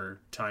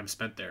smaller time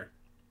spent there.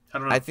 I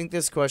don't I know. think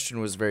this question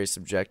was very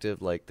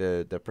subjective. Like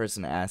the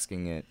person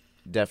asking it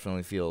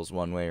definitely feels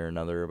one way or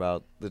another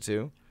about the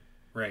two.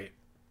 Right.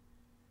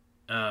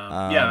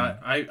 Yeah,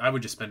 Um, I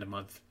would just spend a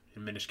month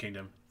in Minish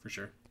Kingdom for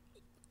sure.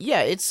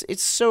 yeah, it's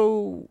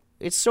so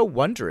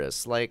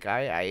wondrous. Like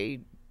I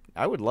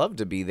would love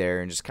to be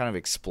there and just kind of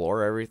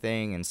explore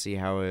everything and see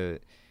how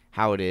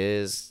it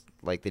is,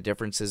 like the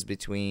differences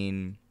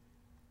between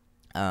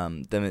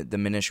the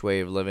Minish way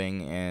of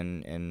living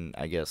and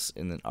I guess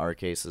in our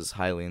cases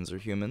Hylians or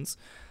humans.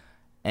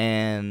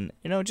 And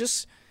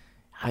just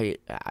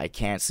I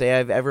can't say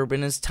I've ever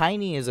been as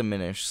tiny as a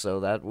Minish, so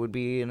that would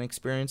be an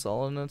experience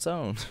all on its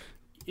own.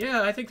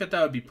 Yeah, I think that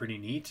would be pretty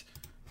neat.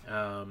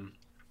 All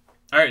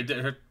right,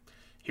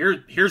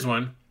 here's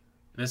one.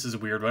 This is a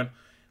weird one.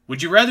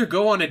 Would you rather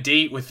go on a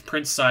date with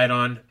Prince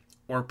Sidon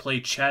or play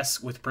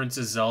chess with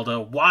Princess Zelda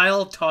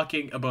while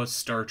talking about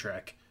Star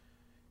Trek?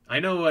 I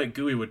know what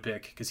Gooey would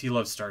pick because he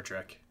loves Star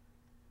Trek,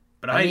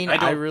 but I mean, I I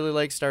don't. really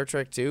like Star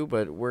Trek too,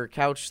 but we're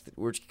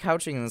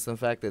couching this in the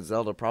fact that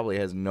Zelda probably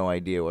has no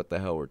idea what the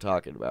hell we're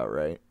talking about,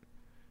 right?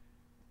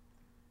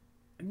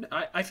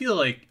 I feel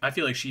like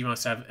she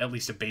must have at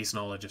least a base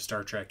knowledge of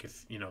Star Trek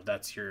if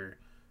that's your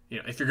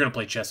if you're gonna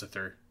play chess with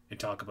her and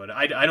talk about it.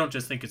 I don't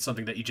just think it's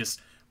something that you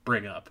just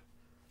bring up.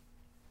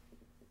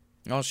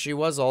 Well, she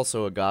was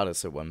also a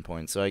goddess at one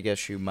point, so I guess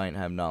she might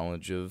have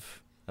knowledge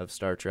of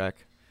Star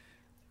Trek.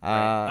 All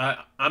right,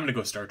 Uh, I'm gonna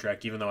go Star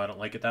Trek even though I don't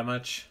like it that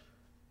much.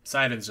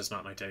 Sidon's just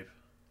not my type.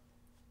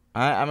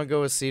 I'm gonna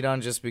go with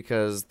Sidon just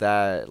because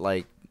that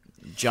like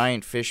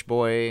giant fish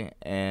boy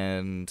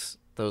and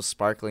those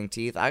sparkling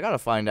teeth. I gotta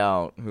find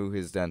out who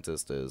his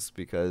dentist is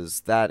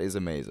because that is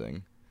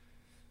amazing.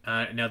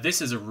 Now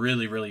this is a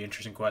really really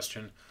interesting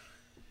question.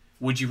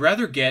 Would you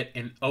rather get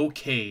an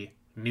okay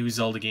new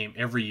Zelda game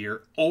every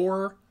year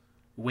or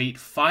wait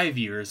 5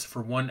 years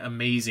for one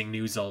amazing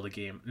new Zelda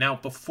game? Now,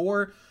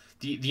 before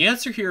the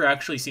answer here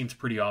actually seems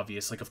pretty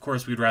obvious. Like, of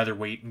course, we'd rather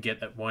wait and get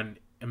that one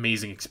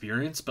amazing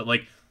experience. But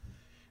like,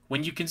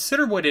 when you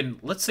consider what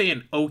let's say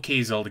an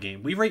okay Zelda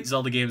game, we rate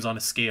Zelda games on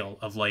a scale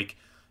of like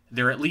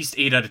they're at least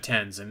 8 out of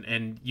 10s,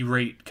 and you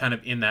rate kind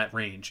of in that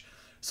range.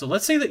 So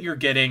let's say that you're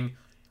getting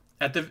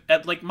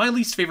at like my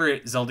least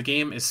favorite Zelda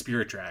game is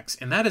Spirit Tracks,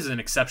 and that is an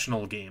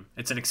exceptional game.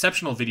 It's an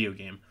exceptional video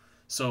game.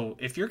 So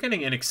if you're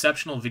getting an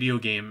exceptional video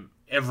game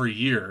every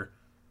year,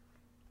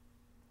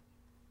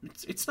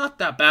 it's not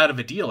that bad of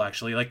a deal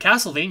actually. Like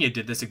Castlevania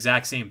did this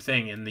exact same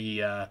thing in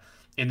the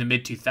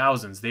mid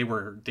 2000s. They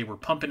were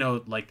pumping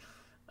out like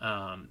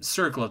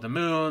Circle of the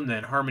Moon,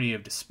 then Harmony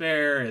of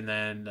Despair, and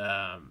then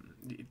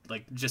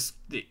like just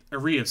the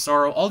Aria of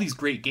Sorrow. All these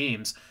great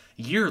games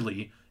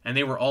yearly, and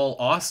they were all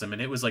awesome.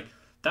 And it was like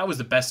that was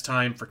the best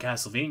time for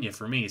Castlevania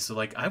for me. So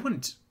like I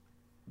wouldn't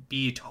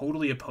be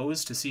totally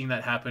opposed to seeing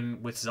that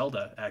happen with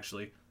Zelda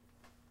actually.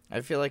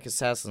 I feel like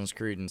Assassin's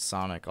Creed and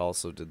Sonic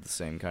also did the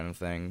same kind of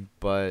thing,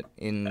 but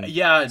in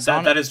Yeah,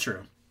 Sonic, that is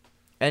true.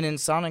 and in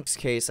Sonic's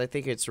case, I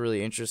think it's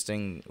really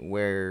interesting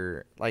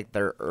where like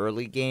their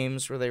early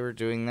games where they were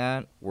doing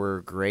that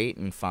were great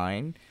and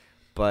fine,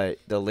 but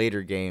the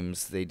later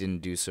games they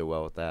didn't do so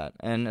well with that.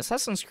 And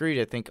Assassin's Creed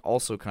I think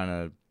also kind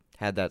of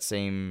had that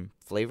same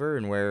flavor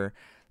and where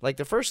like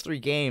the first three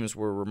games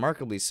were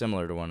remarkably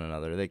similar to one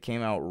another. They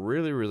came out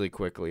really really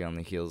quickly on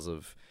the heels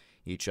of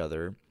each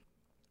other.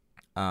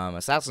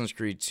 Assassin's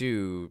Creed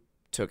 2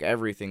 took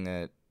everything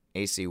that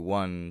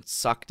AC1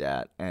 sucked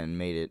at and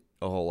made it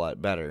a whole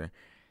lot better.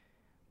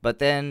 But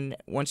then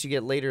once you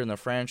get later in the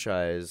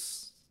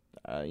franchise,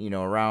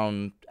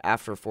 around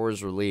after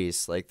 4's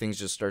release, like things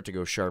just start to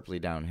go sharply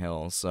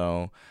downhill.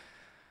 So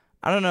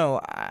I don't know.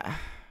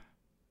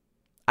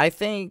 I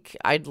think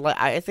I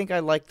think I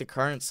like the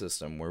current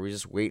system where we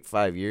just wait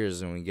 5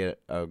 years and we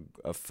get a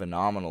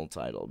phenomenal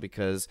title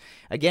because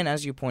again,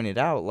 as you pointed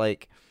out,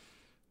 like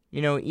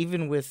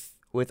even with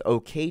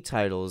okay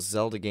titles,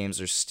 Zelda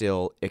games are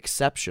still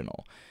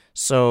exceptional.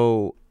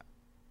 So,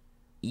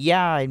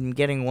 yeah, I'm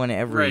getting one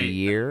every Right.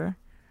 year,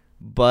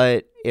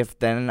 but if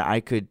then I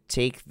could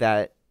take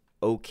that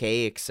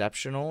okay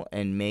exceptional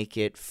and make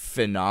it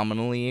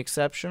phenomenally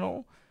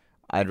exceptional,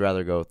 I'd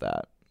rather go with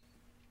that.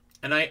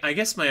 And I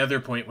guess my other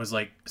point was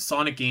like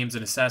Sonic games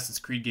and Assassin's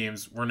Creed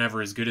games were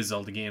never as good as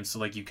Zelda games, so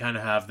like you kind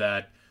of have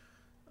that.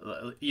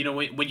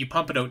 When you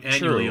pump it out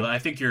annually, True. I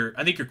think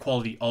your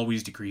quality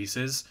always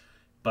decreases.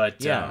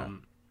 But Yeah.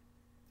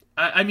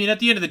 I mean, at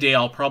the end of the day,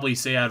 I'll probably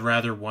say I'd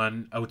rather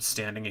one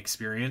outstanding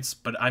experience.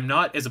 But I'm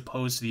not as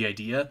opposed to the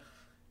idea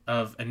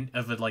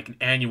like an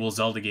annual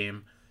Zelda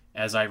game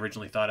as I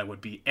originally thought I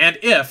would be. And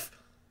if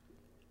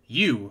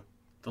you,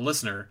 the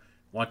listener,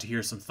 want to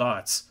hear some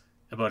thoughts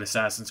about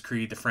Assassin's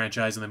Creed, the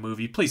franchise, and the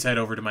movie, please head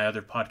over to my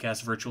other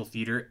podcast, Virtual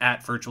Theater,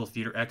 at Virtual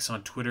Theater X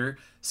on Twitter,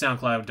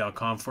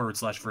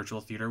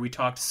 soundcloud.com/Virtual Theater. We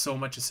talked so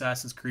much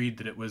Assassin's Creed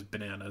that it was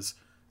bananas.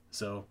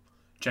 So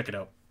check it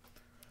out.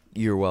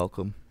 You're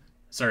welcome.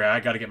 Sorry, I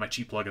got to get my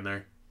cheap plug in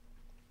there.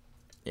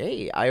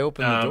 Hey, I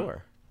opened the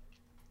door.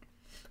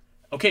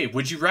 Okay,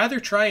 would you rather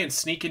try and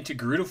sneak into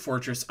Gerudo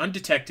Fortress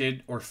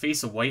undetected or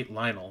face a white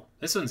Lionel?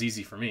 This one's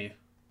easy for me.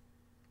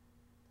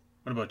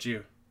 What about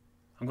you?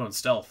 I'm going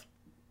stealth.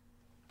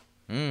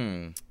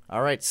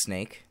 All right,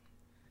 Snake.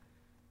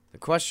 The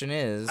question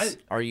is,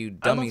 are you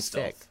I dummy love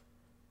thick?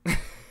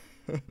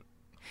 stealth.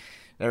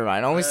 Never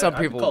mind. Only some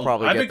people will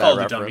probably I've get been that called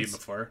a dummy reference.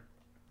 before.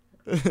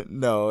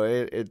 No,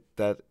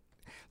 that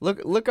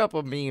look up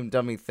a meme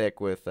dummy thick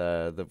with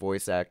the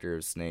voice actor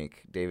of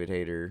Snake, David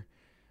Hayter.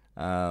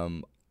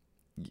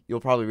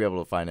 You'll probably be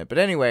able to find it. But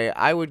anyway,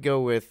 I would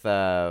go with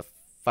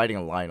fighting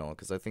a Lionel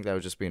because I think that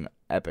would just be an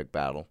epic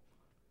battle.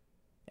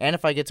 And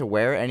if I get to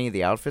wear any of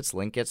the outfits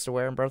Link gets to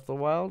wear in Breath of the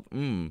Wild,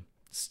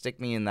 stick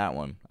me in that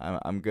one.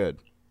 I'm good.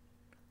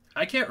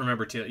 I can't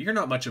remember too. You're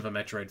not much of a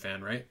Metroid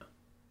fan, right?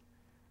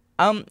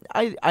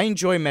 I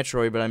enjoy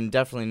Metroid, but I'm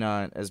definitely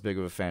not as big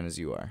of a fan as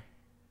you are.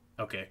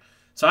 Okay,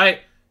 so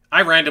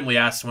I randomly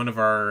asked one of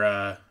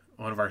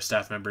our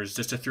staff members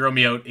just to throw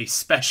me out a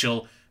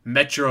special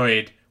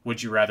Metroid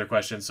Would You Rather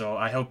question. So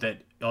I hope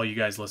that all you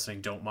guys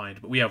listening don't mind.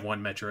 But we have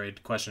one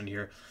Metroid question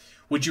here.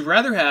 Would you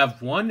rather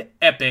have one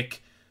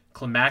epic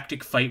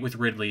climactic fight with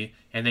Ridley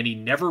and then he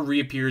never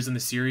reappears in the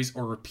series,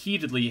 or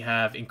repeatedly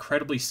have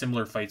incredibly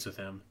similar fights with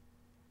him?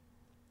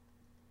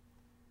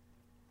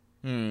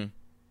 You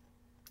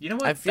know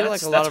what? I feel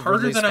that's, like a lot that's of harder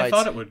Ridley's than I fights,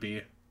 thought it would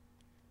be.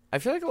 I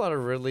feel like a lot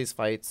of Ridley's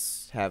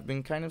fights have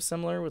been kind of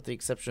similar, with the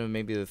exception of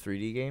maybe the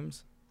 3D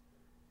games.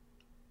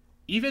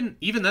 Even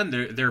then,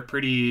 they're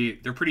pretty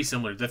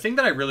similar. The thing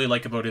that I really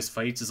like about his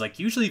fights is like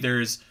usually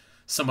there's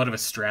somewhat of a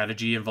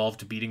strategy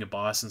involved to beating a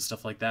boss and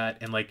stuff like that,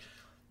 and like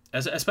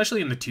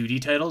especially in the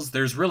 2D titles,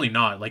 there's really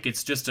not. Like,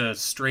 it's just a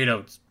straight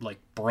out like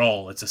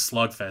brawl. It's a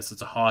slugfest.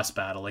 It's a hoss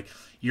battle. Like,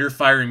 you're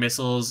firing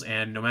missiles,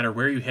 and no matter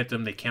where you hit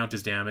them, they count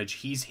as damage.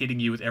 He's hitting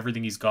you with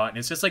everything he's got, and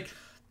it's just like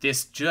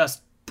this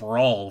just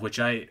brawl, which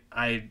I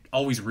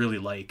always really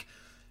like.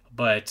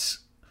 But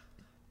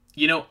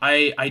you know,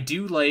 I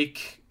do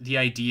like the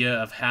idea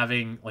of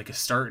having like a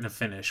start and a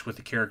finish with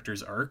the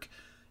character's arc.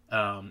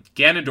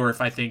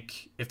 Ganondorf, I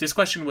think, if this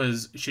question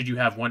was, should you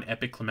have one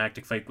epic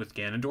climactic fight with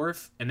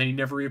Ganondorf and then he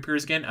never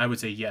reappears again, I would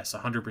say yes,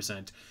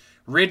 100%.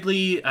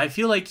 Ridley, I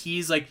feel like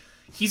he's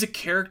a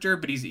character,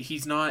 but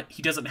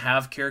he doesn't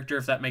have character,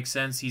 if that makes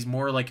sense. He's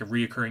more like a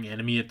reoccurring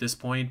enemy at this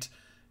point.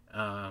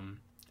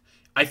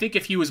 I think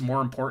if he was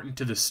more important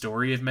to the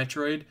story of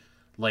Metroid,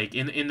 like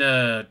in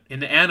the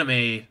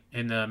anime,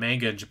 in the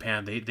manga in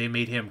Japan, they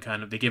made him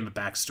they gave him a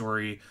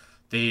backstory.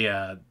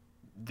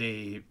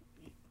 They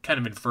kind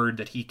of inferred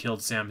that he killed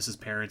Samus's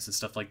parents and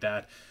stuff like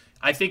that.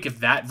 I think if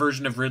that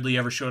version of Ridley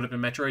ever showed up in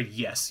Metroid,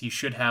 yes, he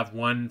should have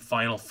one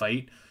final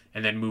fight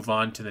and then move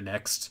on to the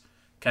next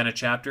kind of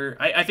chapter.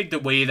 I think the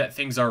way that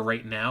things are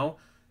right now,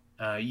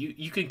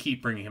 you can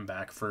keep bringing him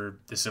back for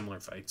the similar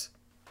fights.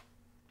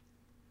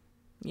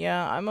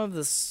 Yeah, I'm of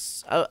a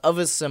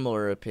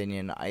similar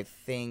opinion. I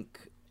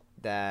think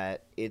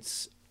that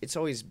it's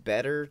always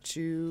better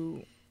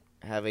to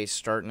have a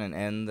start and an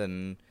end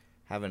than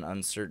have an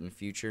uncertain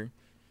future.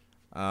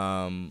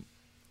 And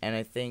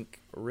I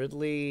think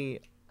Ridley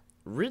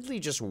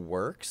just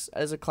works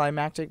as a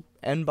climactic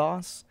end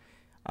boss.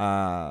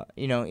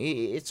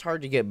 It's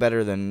hard to get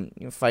better than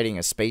fighting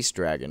a space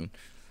dragon,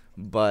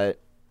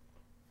 but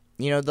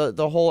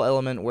the whole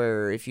element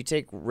where if you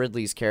take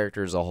Ridley's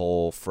character as a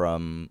whole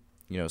from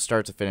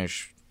start to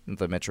finish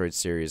the Metroid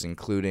series,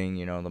 including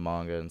the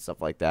manga and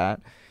stuff like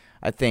that,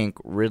 I think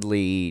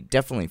Ridley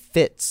definitely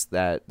fits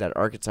that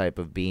archetype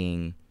of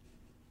being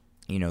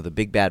the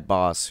big bad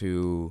boss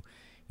who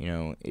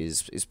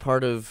is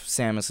part of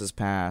Samus's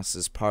past,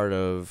 is part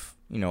of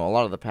a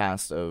lot of the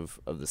past of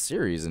the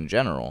series in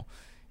general,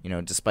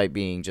 despite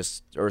being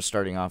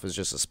starting off as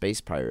just a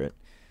space pirate.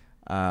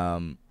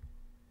 And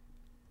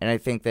I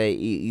think that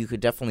you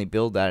could definitely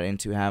build that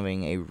into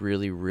having a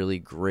really, really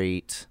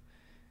great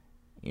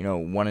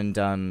one and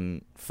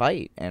done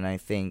fight. And I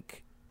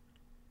think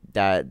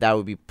that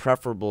would be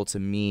preferable to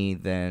me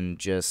than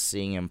just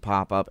seeing him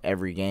pop up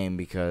every game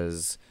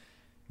because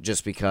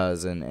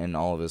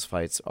all of his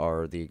fights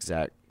are the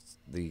exact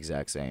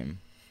same.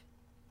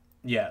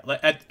 Yeah,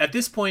 at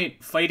this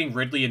point, fighting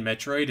Ridley in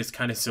Metroid is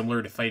kind of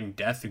similar to fighting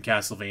Death in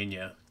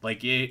Castlevania.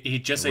 Like, it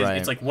just Right.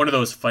 it's like one of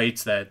those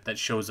fights that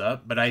shows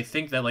up. But I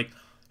think that, like,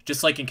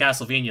 just like in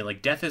Castlevania,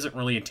 like, Death isn't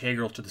really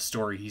integral to the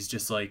story. He's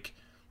just like,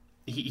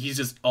 he's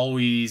just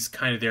always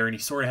kind of there, and he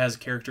sort of has a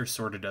character,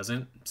 sort of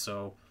doesn't.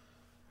 So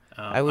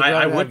I would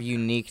rather have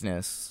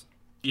uniqueness.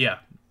 Yeah,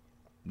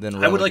 Than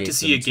I would like to relegate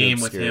see a them to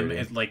game with him, obscurity.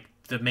 and, like,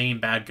 the main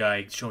bad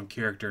guy showing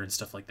character and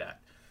stuff like that.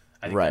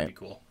 I think that'd be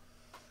cool.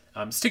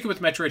 Sticking with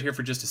Metroid here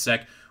for just a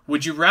sec.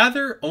 Would you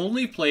rather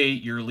only play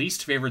your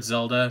least favorite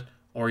Zelda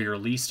or your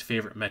least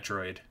favorite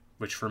Metroid?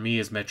 Which for me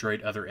is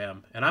Metroid Other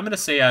M. And I'm going to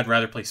say I'd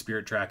rather play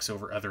Spirit Tracks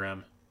over Other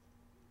M.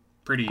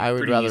 I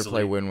would rather easily.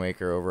 play Wind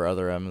Waker over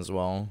Other M as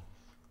well.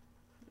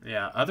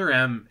 Yeah, Other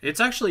M, it's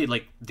actually,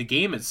 like, the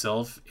game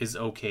itself is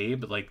okay,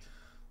 but, like,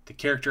 the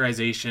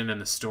characterization and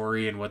the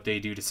story and what they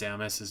do to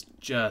Samus is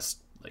just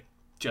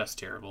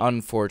terrible.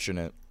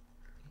 Unfortunate.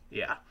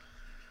 Yeah.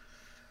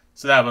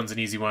 So that one's an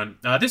easy one.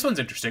 This one's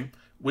interesting.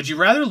 Would you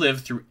rather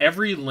live through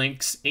every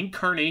Link's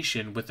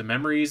incarnation with the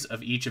memories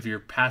of each of your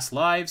past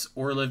lives,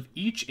 or live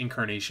each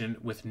incarnation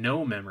with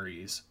no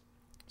memories?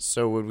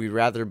 So would we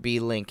rather be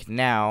Link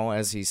now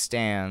as he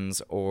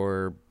stands,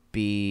 or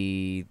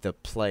be the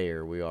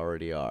player we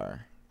already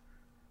are?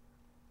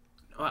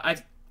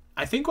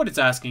 I think what it's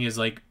asking is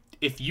like,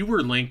 if you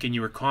were Link and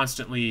you were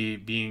constantly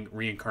being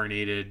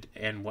reincarnated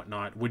and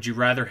whatnot, would you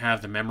rather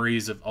have the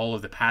memories of all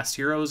of the past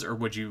heroes, or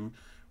would you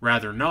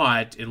rather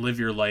not and live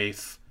your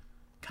life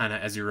kind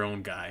of as your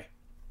own guy?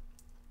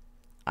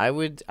 I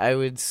would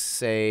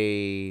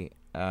say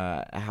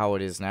how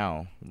it is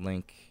now.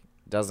 Link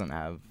doesn't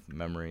have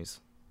memories,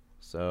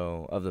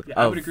 so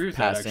I would agree with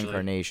that, past actually.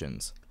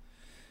 incarnations.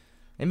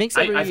 It makes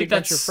I every think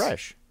adventure that's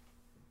fresh.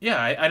 Yeah,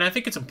 and I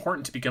think it's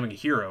important to becoming a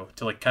hero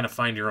to like kind of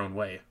find your own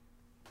way.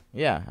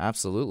 Yeah,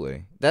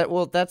 absolutely.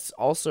 That's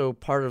also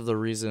part of the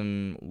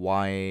reason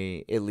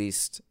why, at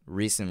least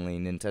recently,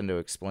 Nintendo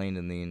explained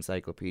in the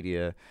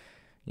encyclopedia,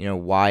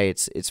 why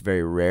it's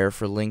very rare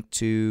for Link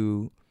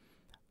to,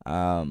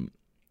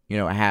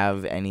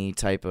 have any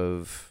type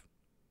of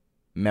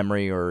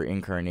memory or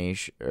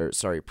incarnation, or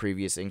sorry,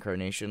 previous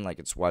incarnation. Like,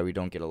 it's why we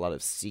don't get a lot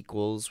of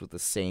sequels with the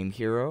same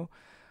hero,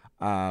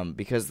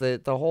 because the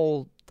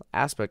whole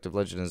aspect of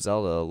Legend of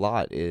Zelda a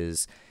lot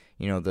is,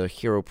 the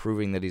hero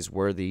proving that he's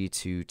worthy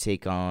to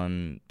take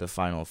on the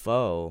final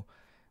foe,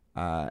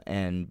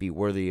 and be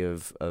worthy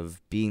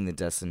of being the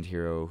destined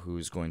hero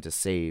who's going to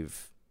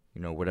save,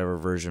 whatever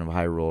version of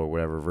Hyrule or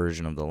whatever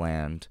version of the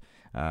land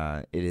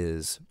it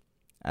is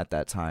at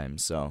that time.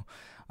 So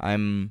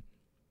I'm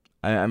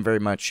very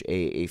much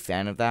a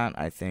fan of that.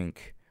 I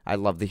think I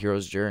love the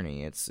hero's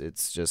journey.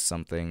 It's just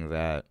something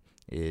that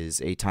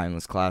is a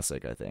timeless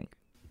classic, I think.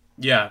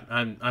 Yeah,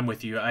 I'm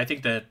with you. I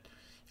think that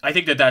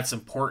that's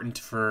important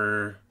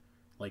for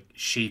like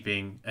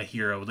shaping a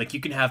hero. Like you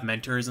can have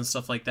mentors and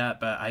stuff like that,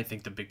 but I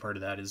think the big part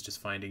of that is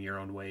just finding your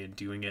own way and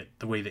doing it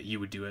the way that you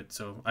would do it.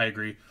 So I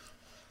agree.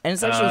 And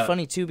it's actually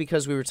funny too,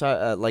 because we were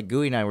like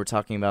Gooey and I were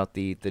talking about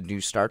the new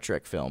Star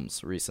Trek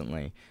films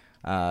recently.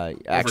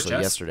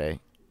 Actually, yesterday.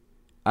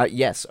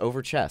 Yes,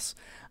 over chess.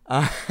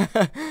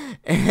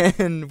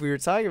 And we were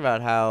talking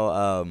about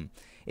how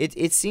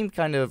it seemed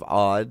kind of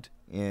odd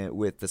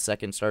with the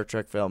second Star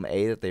Trek film,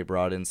 that they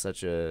brought in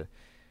such a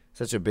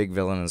big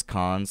villain as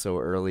Khan so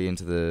early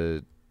into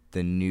the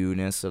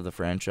newness of the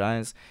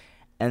franchise.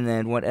 And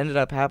then what ended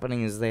up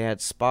happening is they had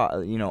Spock,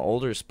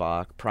 older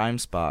Spock, Prime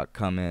Spock,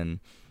 come in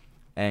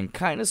and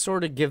kind of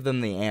sort of give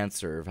them the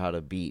answer of how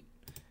to beat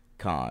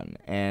Khan.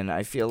 And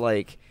I feel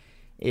like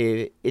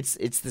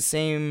it's the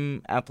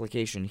same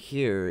application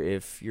here.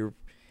 If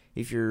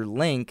you're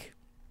Link,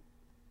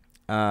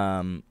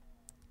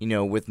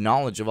 with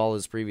knowledge of all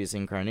his previous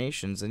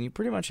incarnations, then you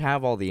pretty much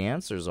have all the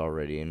answers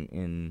already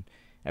in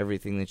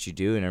everything that you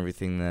do and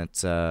everything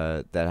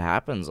that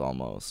happens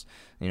almost.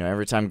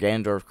 Every time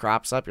Ganondorf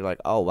crops up, you're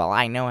like, oh, well,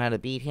 I know how to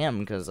beat him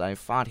because I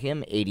fought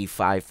him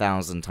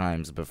 85,000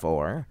 times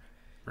before.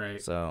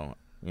 Right. So,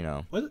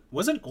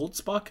 Wasn't old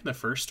Spock in the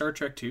first Star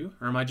Trek too?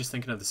 Or am I just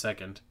thinking of the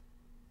second?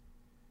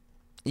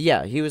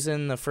 Yeah, he was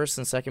in the first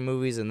and second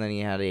movies, and then he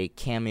had a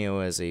cameo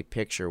as a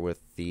picture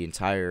with the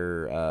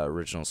entire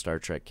original Star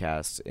Trek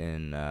cast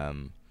in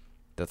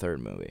the third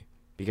movie,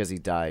 because he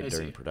died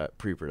during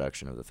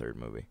pre-production of the third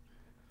movie.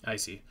 I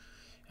see.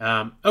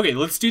 Okay,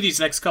 let's do these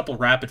next couple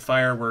rapid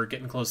fire. We're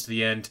getting close to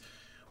the end.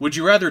 Would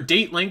you rather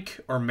date Link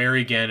or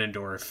marry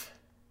Ganondorf?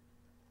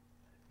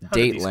 How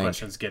did these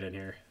questions get in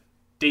here?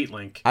 Date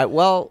Link.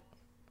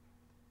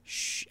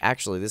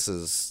 Actually, this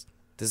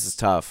is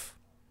tough.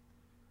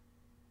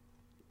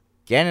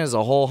 Ganon is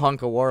a whole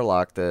hunk of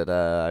warlock that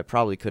I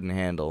probably couldn't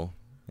handle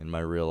in my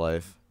real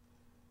life.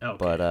 Okay.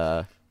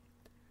 But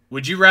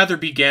would you rather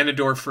be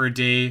Ganondorf for a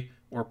day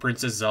or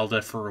Princess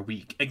Zelda for a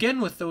week? Again,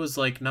 with those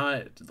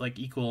not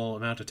equal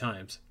amount of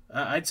times.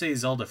 I'd say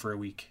Zelda for a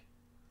week.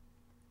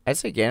 I'd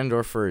say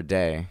Ganondorf for a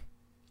day,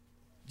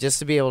 just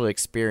to be able to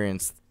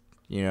experience,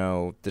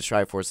 the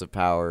Triforce of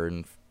Power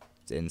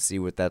and see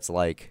what that's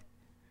like.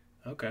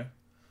 Okay.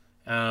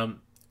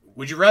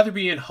 Would you rather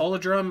be in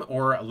Holodrum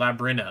or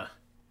Labyrinth?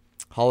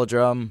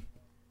 Holodrum.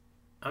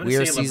 We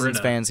are say Seasons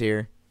Labyrinth. fans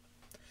here.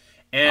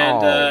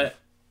 And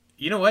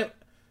you know what?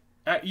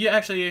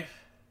 Actually.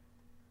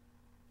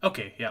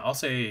 Okay, yeah, I'll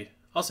say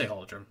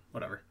Holodrum.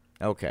 Whatever.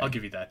 Okay. I'll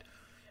give you that.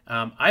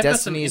 I've got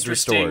some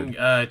interesting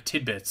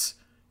tidbits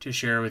to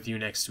share with you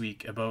next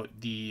week about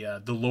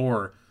the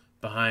lore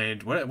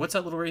behind what's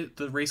that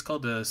the race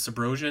called, the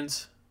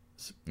Subrosians?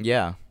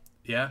 Yeah.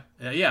 Yeah.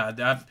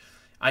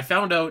 I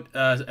found out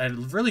a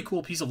really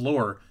cool piece of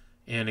lore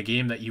in a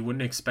game that you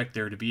wouldn't expect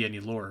there to be any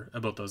lore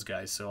about those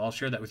guys. So I'll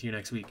share that with you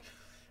next week.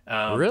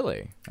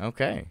 Really?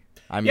 Okay.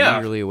 I'm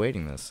eagerly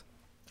awaiting this.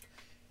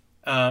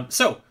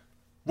 So,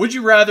 would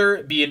you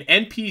rather be an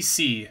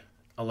NPC,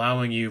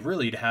 allowing you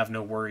really to have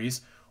no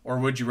worries, or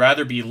would you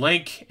rather be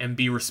Link and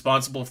be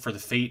responsible for the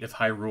fate of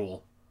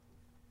Hyrule?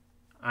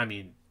 I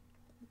mean,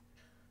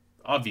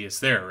 obvious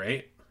there,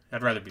 right?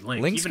 I'd rather be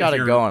Link. Link's got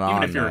it going on,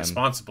 even if you're man.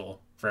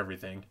 responsible for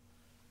everything.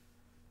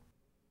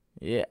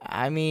 Yeah,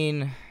 I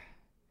mean,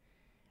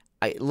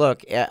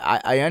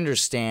 I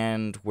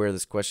understand where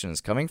this question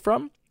is coming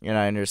from, and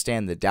I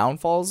understand the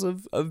downfalls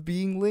of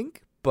being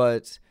Link,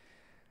 but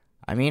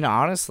I mean,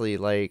 honestly,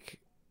 like,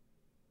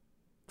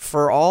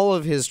 for all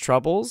of his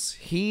troubles,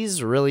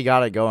 he's really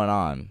got it going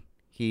on.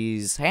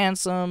 He's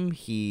handsome,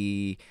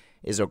 he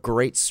is a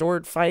great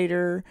sword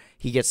fighter,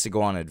 he gets to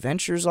go on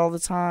adventures all the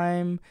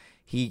time.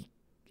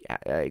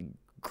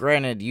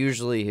 Granted,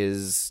 usually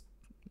his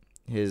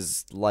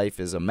life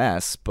is a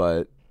mess,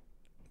 but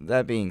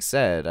that being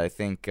said, I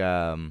think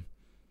a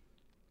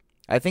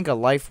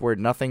life where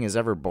nothing is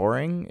ever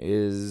boring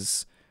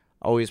is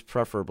always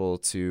preferable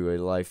to a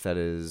life that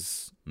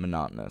is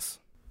monotonous.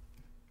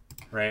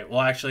 Right.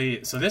 Well,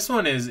 actually, so this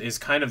one is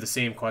kind of the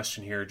same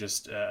question here,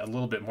 just a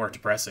little bit more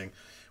depressing.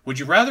 Would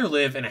you rather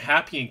live in a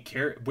happy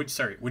and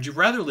Would you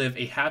rather live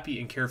a happy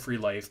and carefree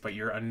life, but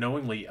you're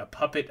unknowingly a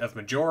puppet of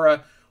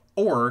Majora,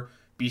 or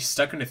be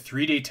stuck in a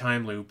 3-day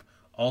time loop,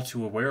 all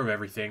too aware of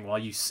everything, while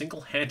you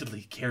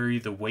single-handedly carry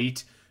the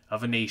weight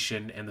of a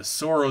nation and the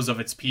sorrows of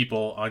its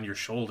people on your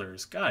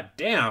shoulders? God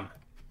damn.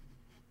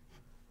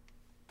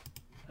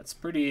 That's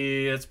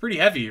pretty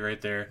heavy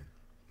right there.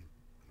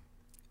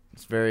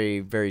 It's very,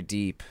 very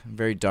deep,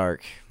 very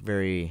dark,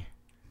 very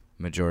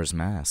Majora's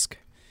Mask.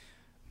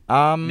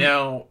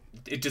 Now,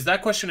 does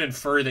that question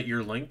infer that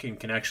you're Link and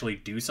can actually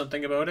do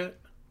something about it?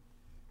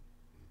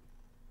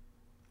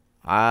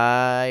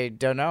 I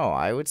don't know.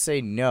 I would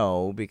say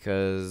no,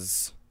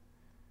 because,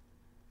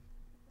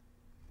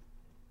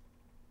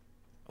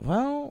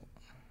 well,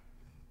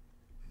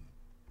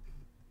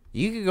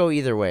 you could go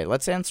either way.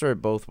 Let's answer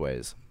it both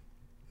ways.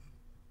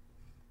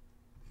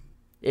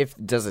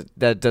 Does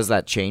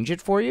that change it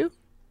for you?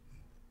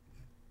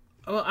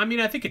 Well, I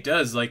mean, I think it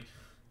does. Like,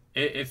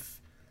 if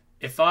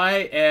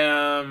I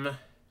am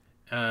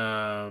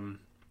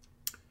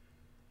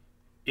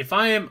if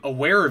I am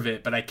aware of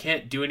it, but I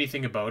can't do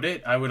anything about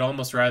it, I would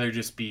almost rather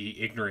just be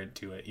ignorant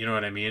to it. You know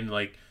what I mean?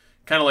 Like,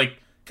 kind of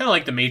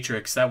like the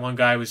Matrix. That one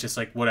guy was just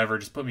like, whatever,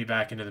 just put me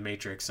back into the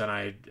Matrix,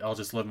 and I'll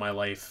just live my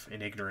life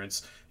in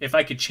ignorance. If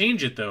I could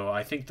change it, though,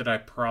 I think that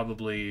I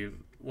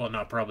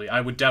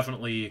would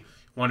definitely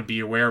want to be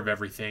aware of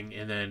everything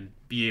and then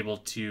be able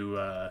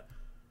to,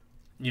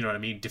 you know what I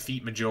mean,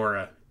 defeat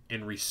Majora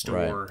and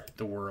restore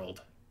the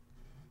world.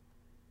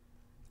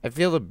 I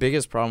feel the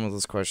biggest problem with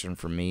this question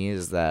for me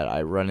is that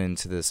I run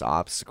into this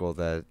obstacle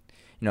that,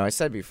 I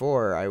said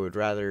before, I would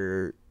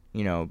rather,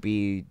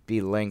 be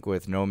Link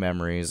with no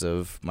memories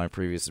of my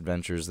previous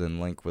adventures than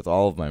Link with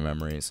all of my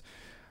memories.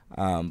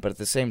 But at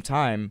the same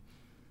time,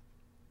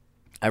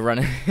 I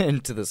run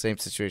into the same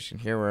situation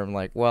here where I'm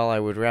like, well, I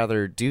would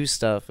rather do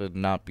stuff and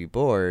not be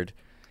bored.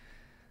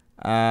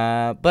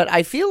 But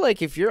I feel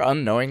like if you're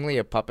unknowingly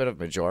a puppet of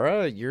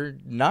Majora, you're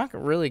not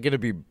really going to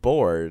be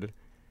bored.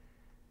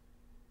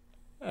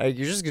 You're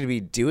just going to be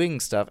doing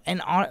stuff. And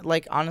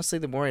honestly,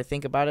 the more I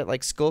think about it,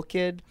 like Skull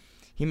Kid,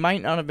 he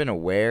might not have been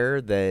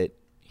aware that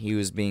he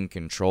was being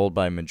controlled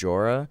by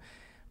Majora,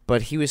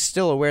 but he was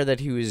still aware that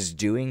he was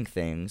doing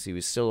things. He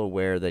was still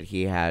aware that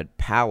he had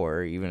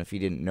power, even if he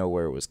didn't know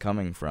where it was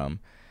coming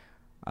from.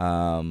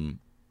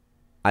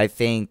 I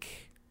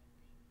think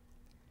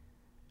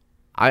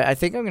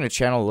I'm going to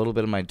channel a little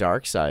bit of my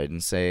dark side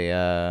and say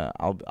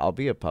I'll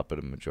be a puppet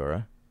of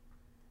Majora.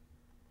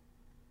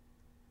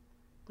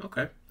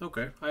 Okay,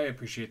 I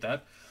appreciate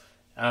that.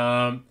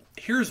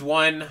 Here's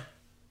one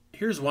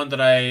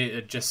that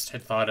I just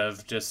had thought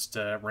of just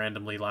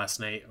randomly last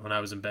night when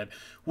I was in bed.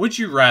 Would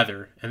you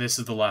rather, and this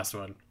is the last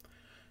one,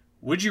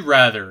 would you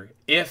rather,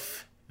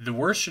 if the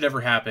worst should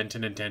ever happen to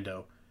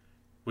Nintendo,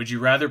 would you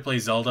rather play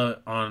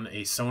Zelda on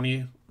a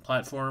Sony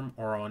platform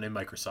or on a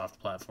Microsoft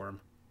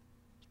platform?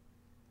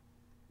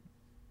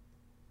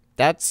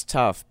 That's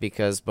tough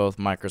because both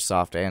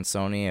Microsoft and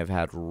Sony have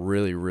had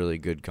really, really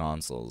good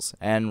consoles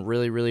and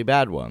really, really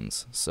bad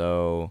ones.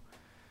 So,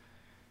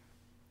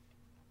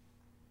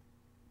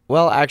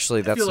 well,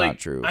 actually, that's not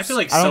true. I feel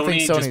like I don't Sony,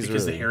 think Sony's just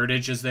because really... the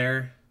heritage is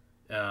there.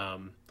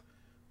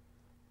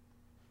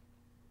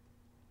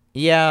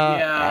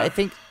 Yeah, I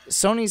think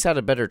Sony's had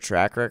a better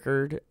track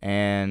record,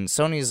 and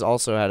Sony's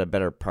also had a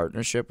better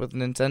partnership with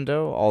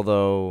Nintendo,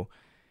 although...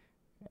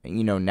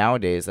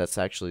 nowadays that's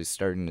actually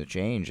starting to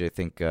change. I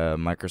think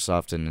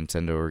Microsoft and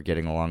Nintendo are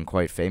getting along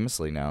quite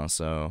famously now.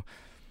 So,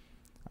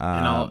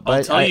 and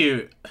I'll tell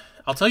you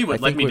what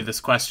led me to this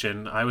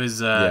question. I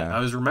was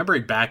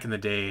remembering back in the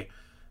day.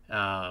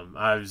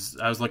 I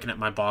was looking at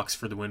my box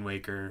for the Wind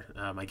Waker,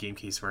 my game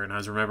case for it, and I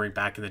was remembering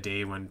back in the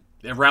day when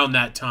around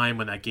that time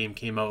when that game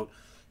came out,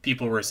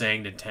 people were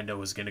saying Nintendo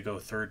was going to go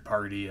third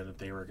party and that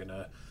they were going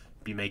to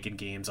be making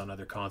games on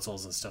other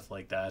consoles and stuff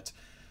like that.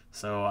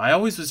 So I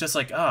always was just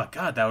like, oh,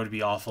 God, that would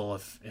be awful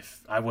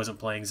if I wasn't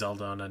playing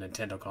Zelda on a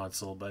Nintendo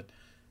console. But,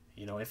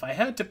 if I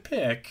had to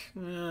pick...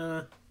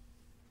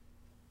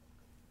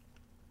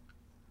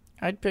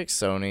 I'd pick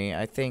Sony.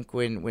 I think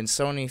when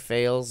Sony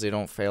fails, they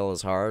don't fail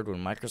as hard.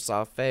 When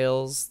Microsoft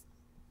fails,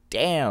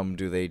 damn,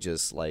 do they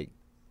just,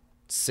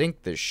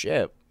 sink the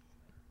ship.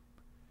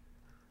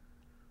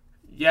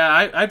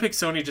 Yeah, I pick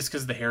Sony just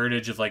because of the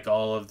heritage of,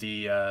 all of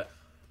the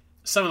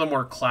some of the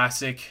more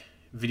classic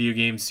video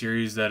game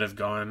series that have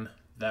gone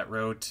that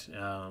route.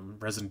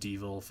 Resident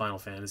Evil, Final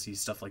Fantasy,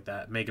 stuff like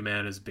that. Mega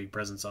Man is a big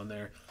presence on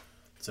there.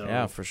 So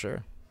yeah, for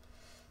sure.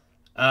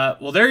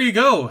 Well, there you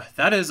go.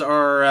 That is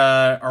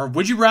our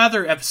Would You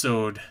Rather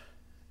episode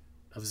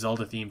of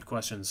Zelda themed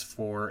questions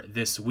for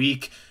this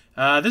week.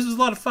 This was a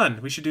lot of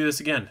fun. We should do this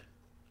again.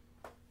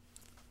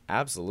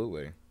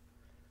 Absolutely.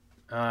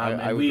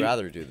 I would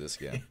rather do this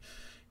again.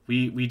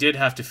 We did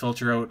have to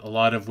filter out a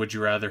lot of would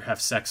you rather have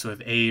sex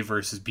with A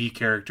versus B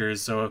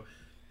characters, so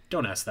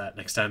don't ask that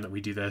next time that we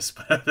do this.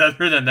 But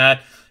other than that,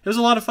 it was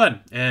a lot of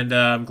fun, and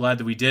I'm glad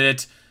that we did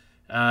it.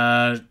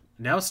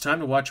 Now it's time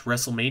to watch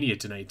WrestleMania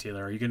tonight,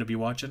 Taylor. Are you going to be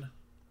watching?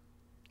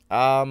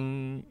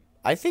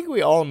 I think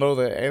we all know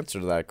the answer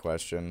to that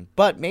question,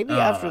 but maybe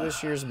after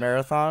this year's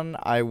marathon,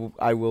 I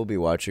will be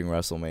watching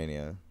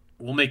WrestleMania.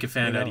 We'll make a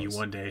fan out of you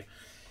one day.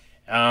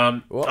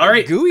 Well, all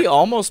right. Gooey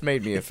almost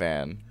made me a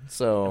fan,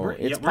 so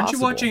it's weren't possible.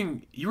 you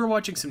watching? You were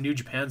watching some New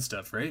Japan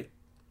stuff, right?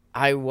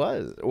 I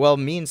was. Well,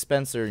 me and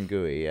Spencer and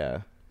Gooey,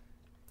 yeah.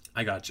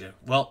 I got you.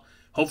 Well,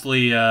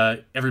 hopefully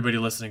everybody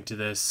listening to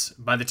this,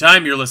 by the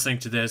time you're listening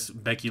to this,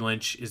 Becky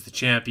Lynch is the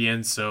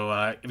champion, so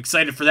I'm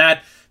excited for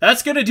that.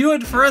 That's going to do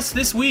it for us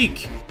this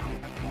week.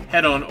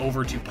 Head on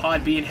over to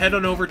Podbean, head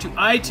on over to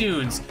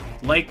iTunes,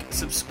 like,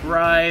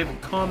 subscribe,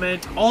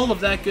 comment, all of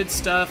that good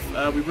stuff.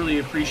 We really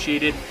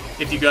appreciate it.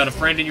 If you got a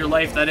friend in your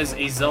life that is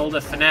a Zelda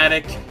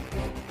fanatic,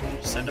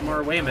 send them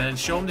our way, man.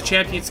 Show them the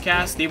Champions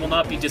Cast. They will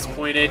not be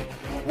disappointed.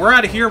 We're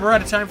out of here. We're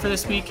out of time for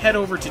this week. Head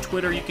over to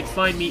Twitter. You can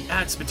find me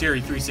at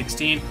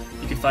Spiteri316.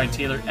 You can find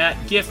Taylor at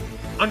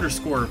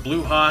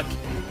GIF_BlueHawk.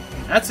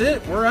 That's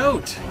it. We're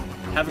out.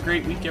 Have a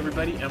great week,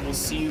 everybody, and we'll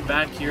see you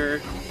back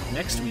here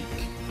next week.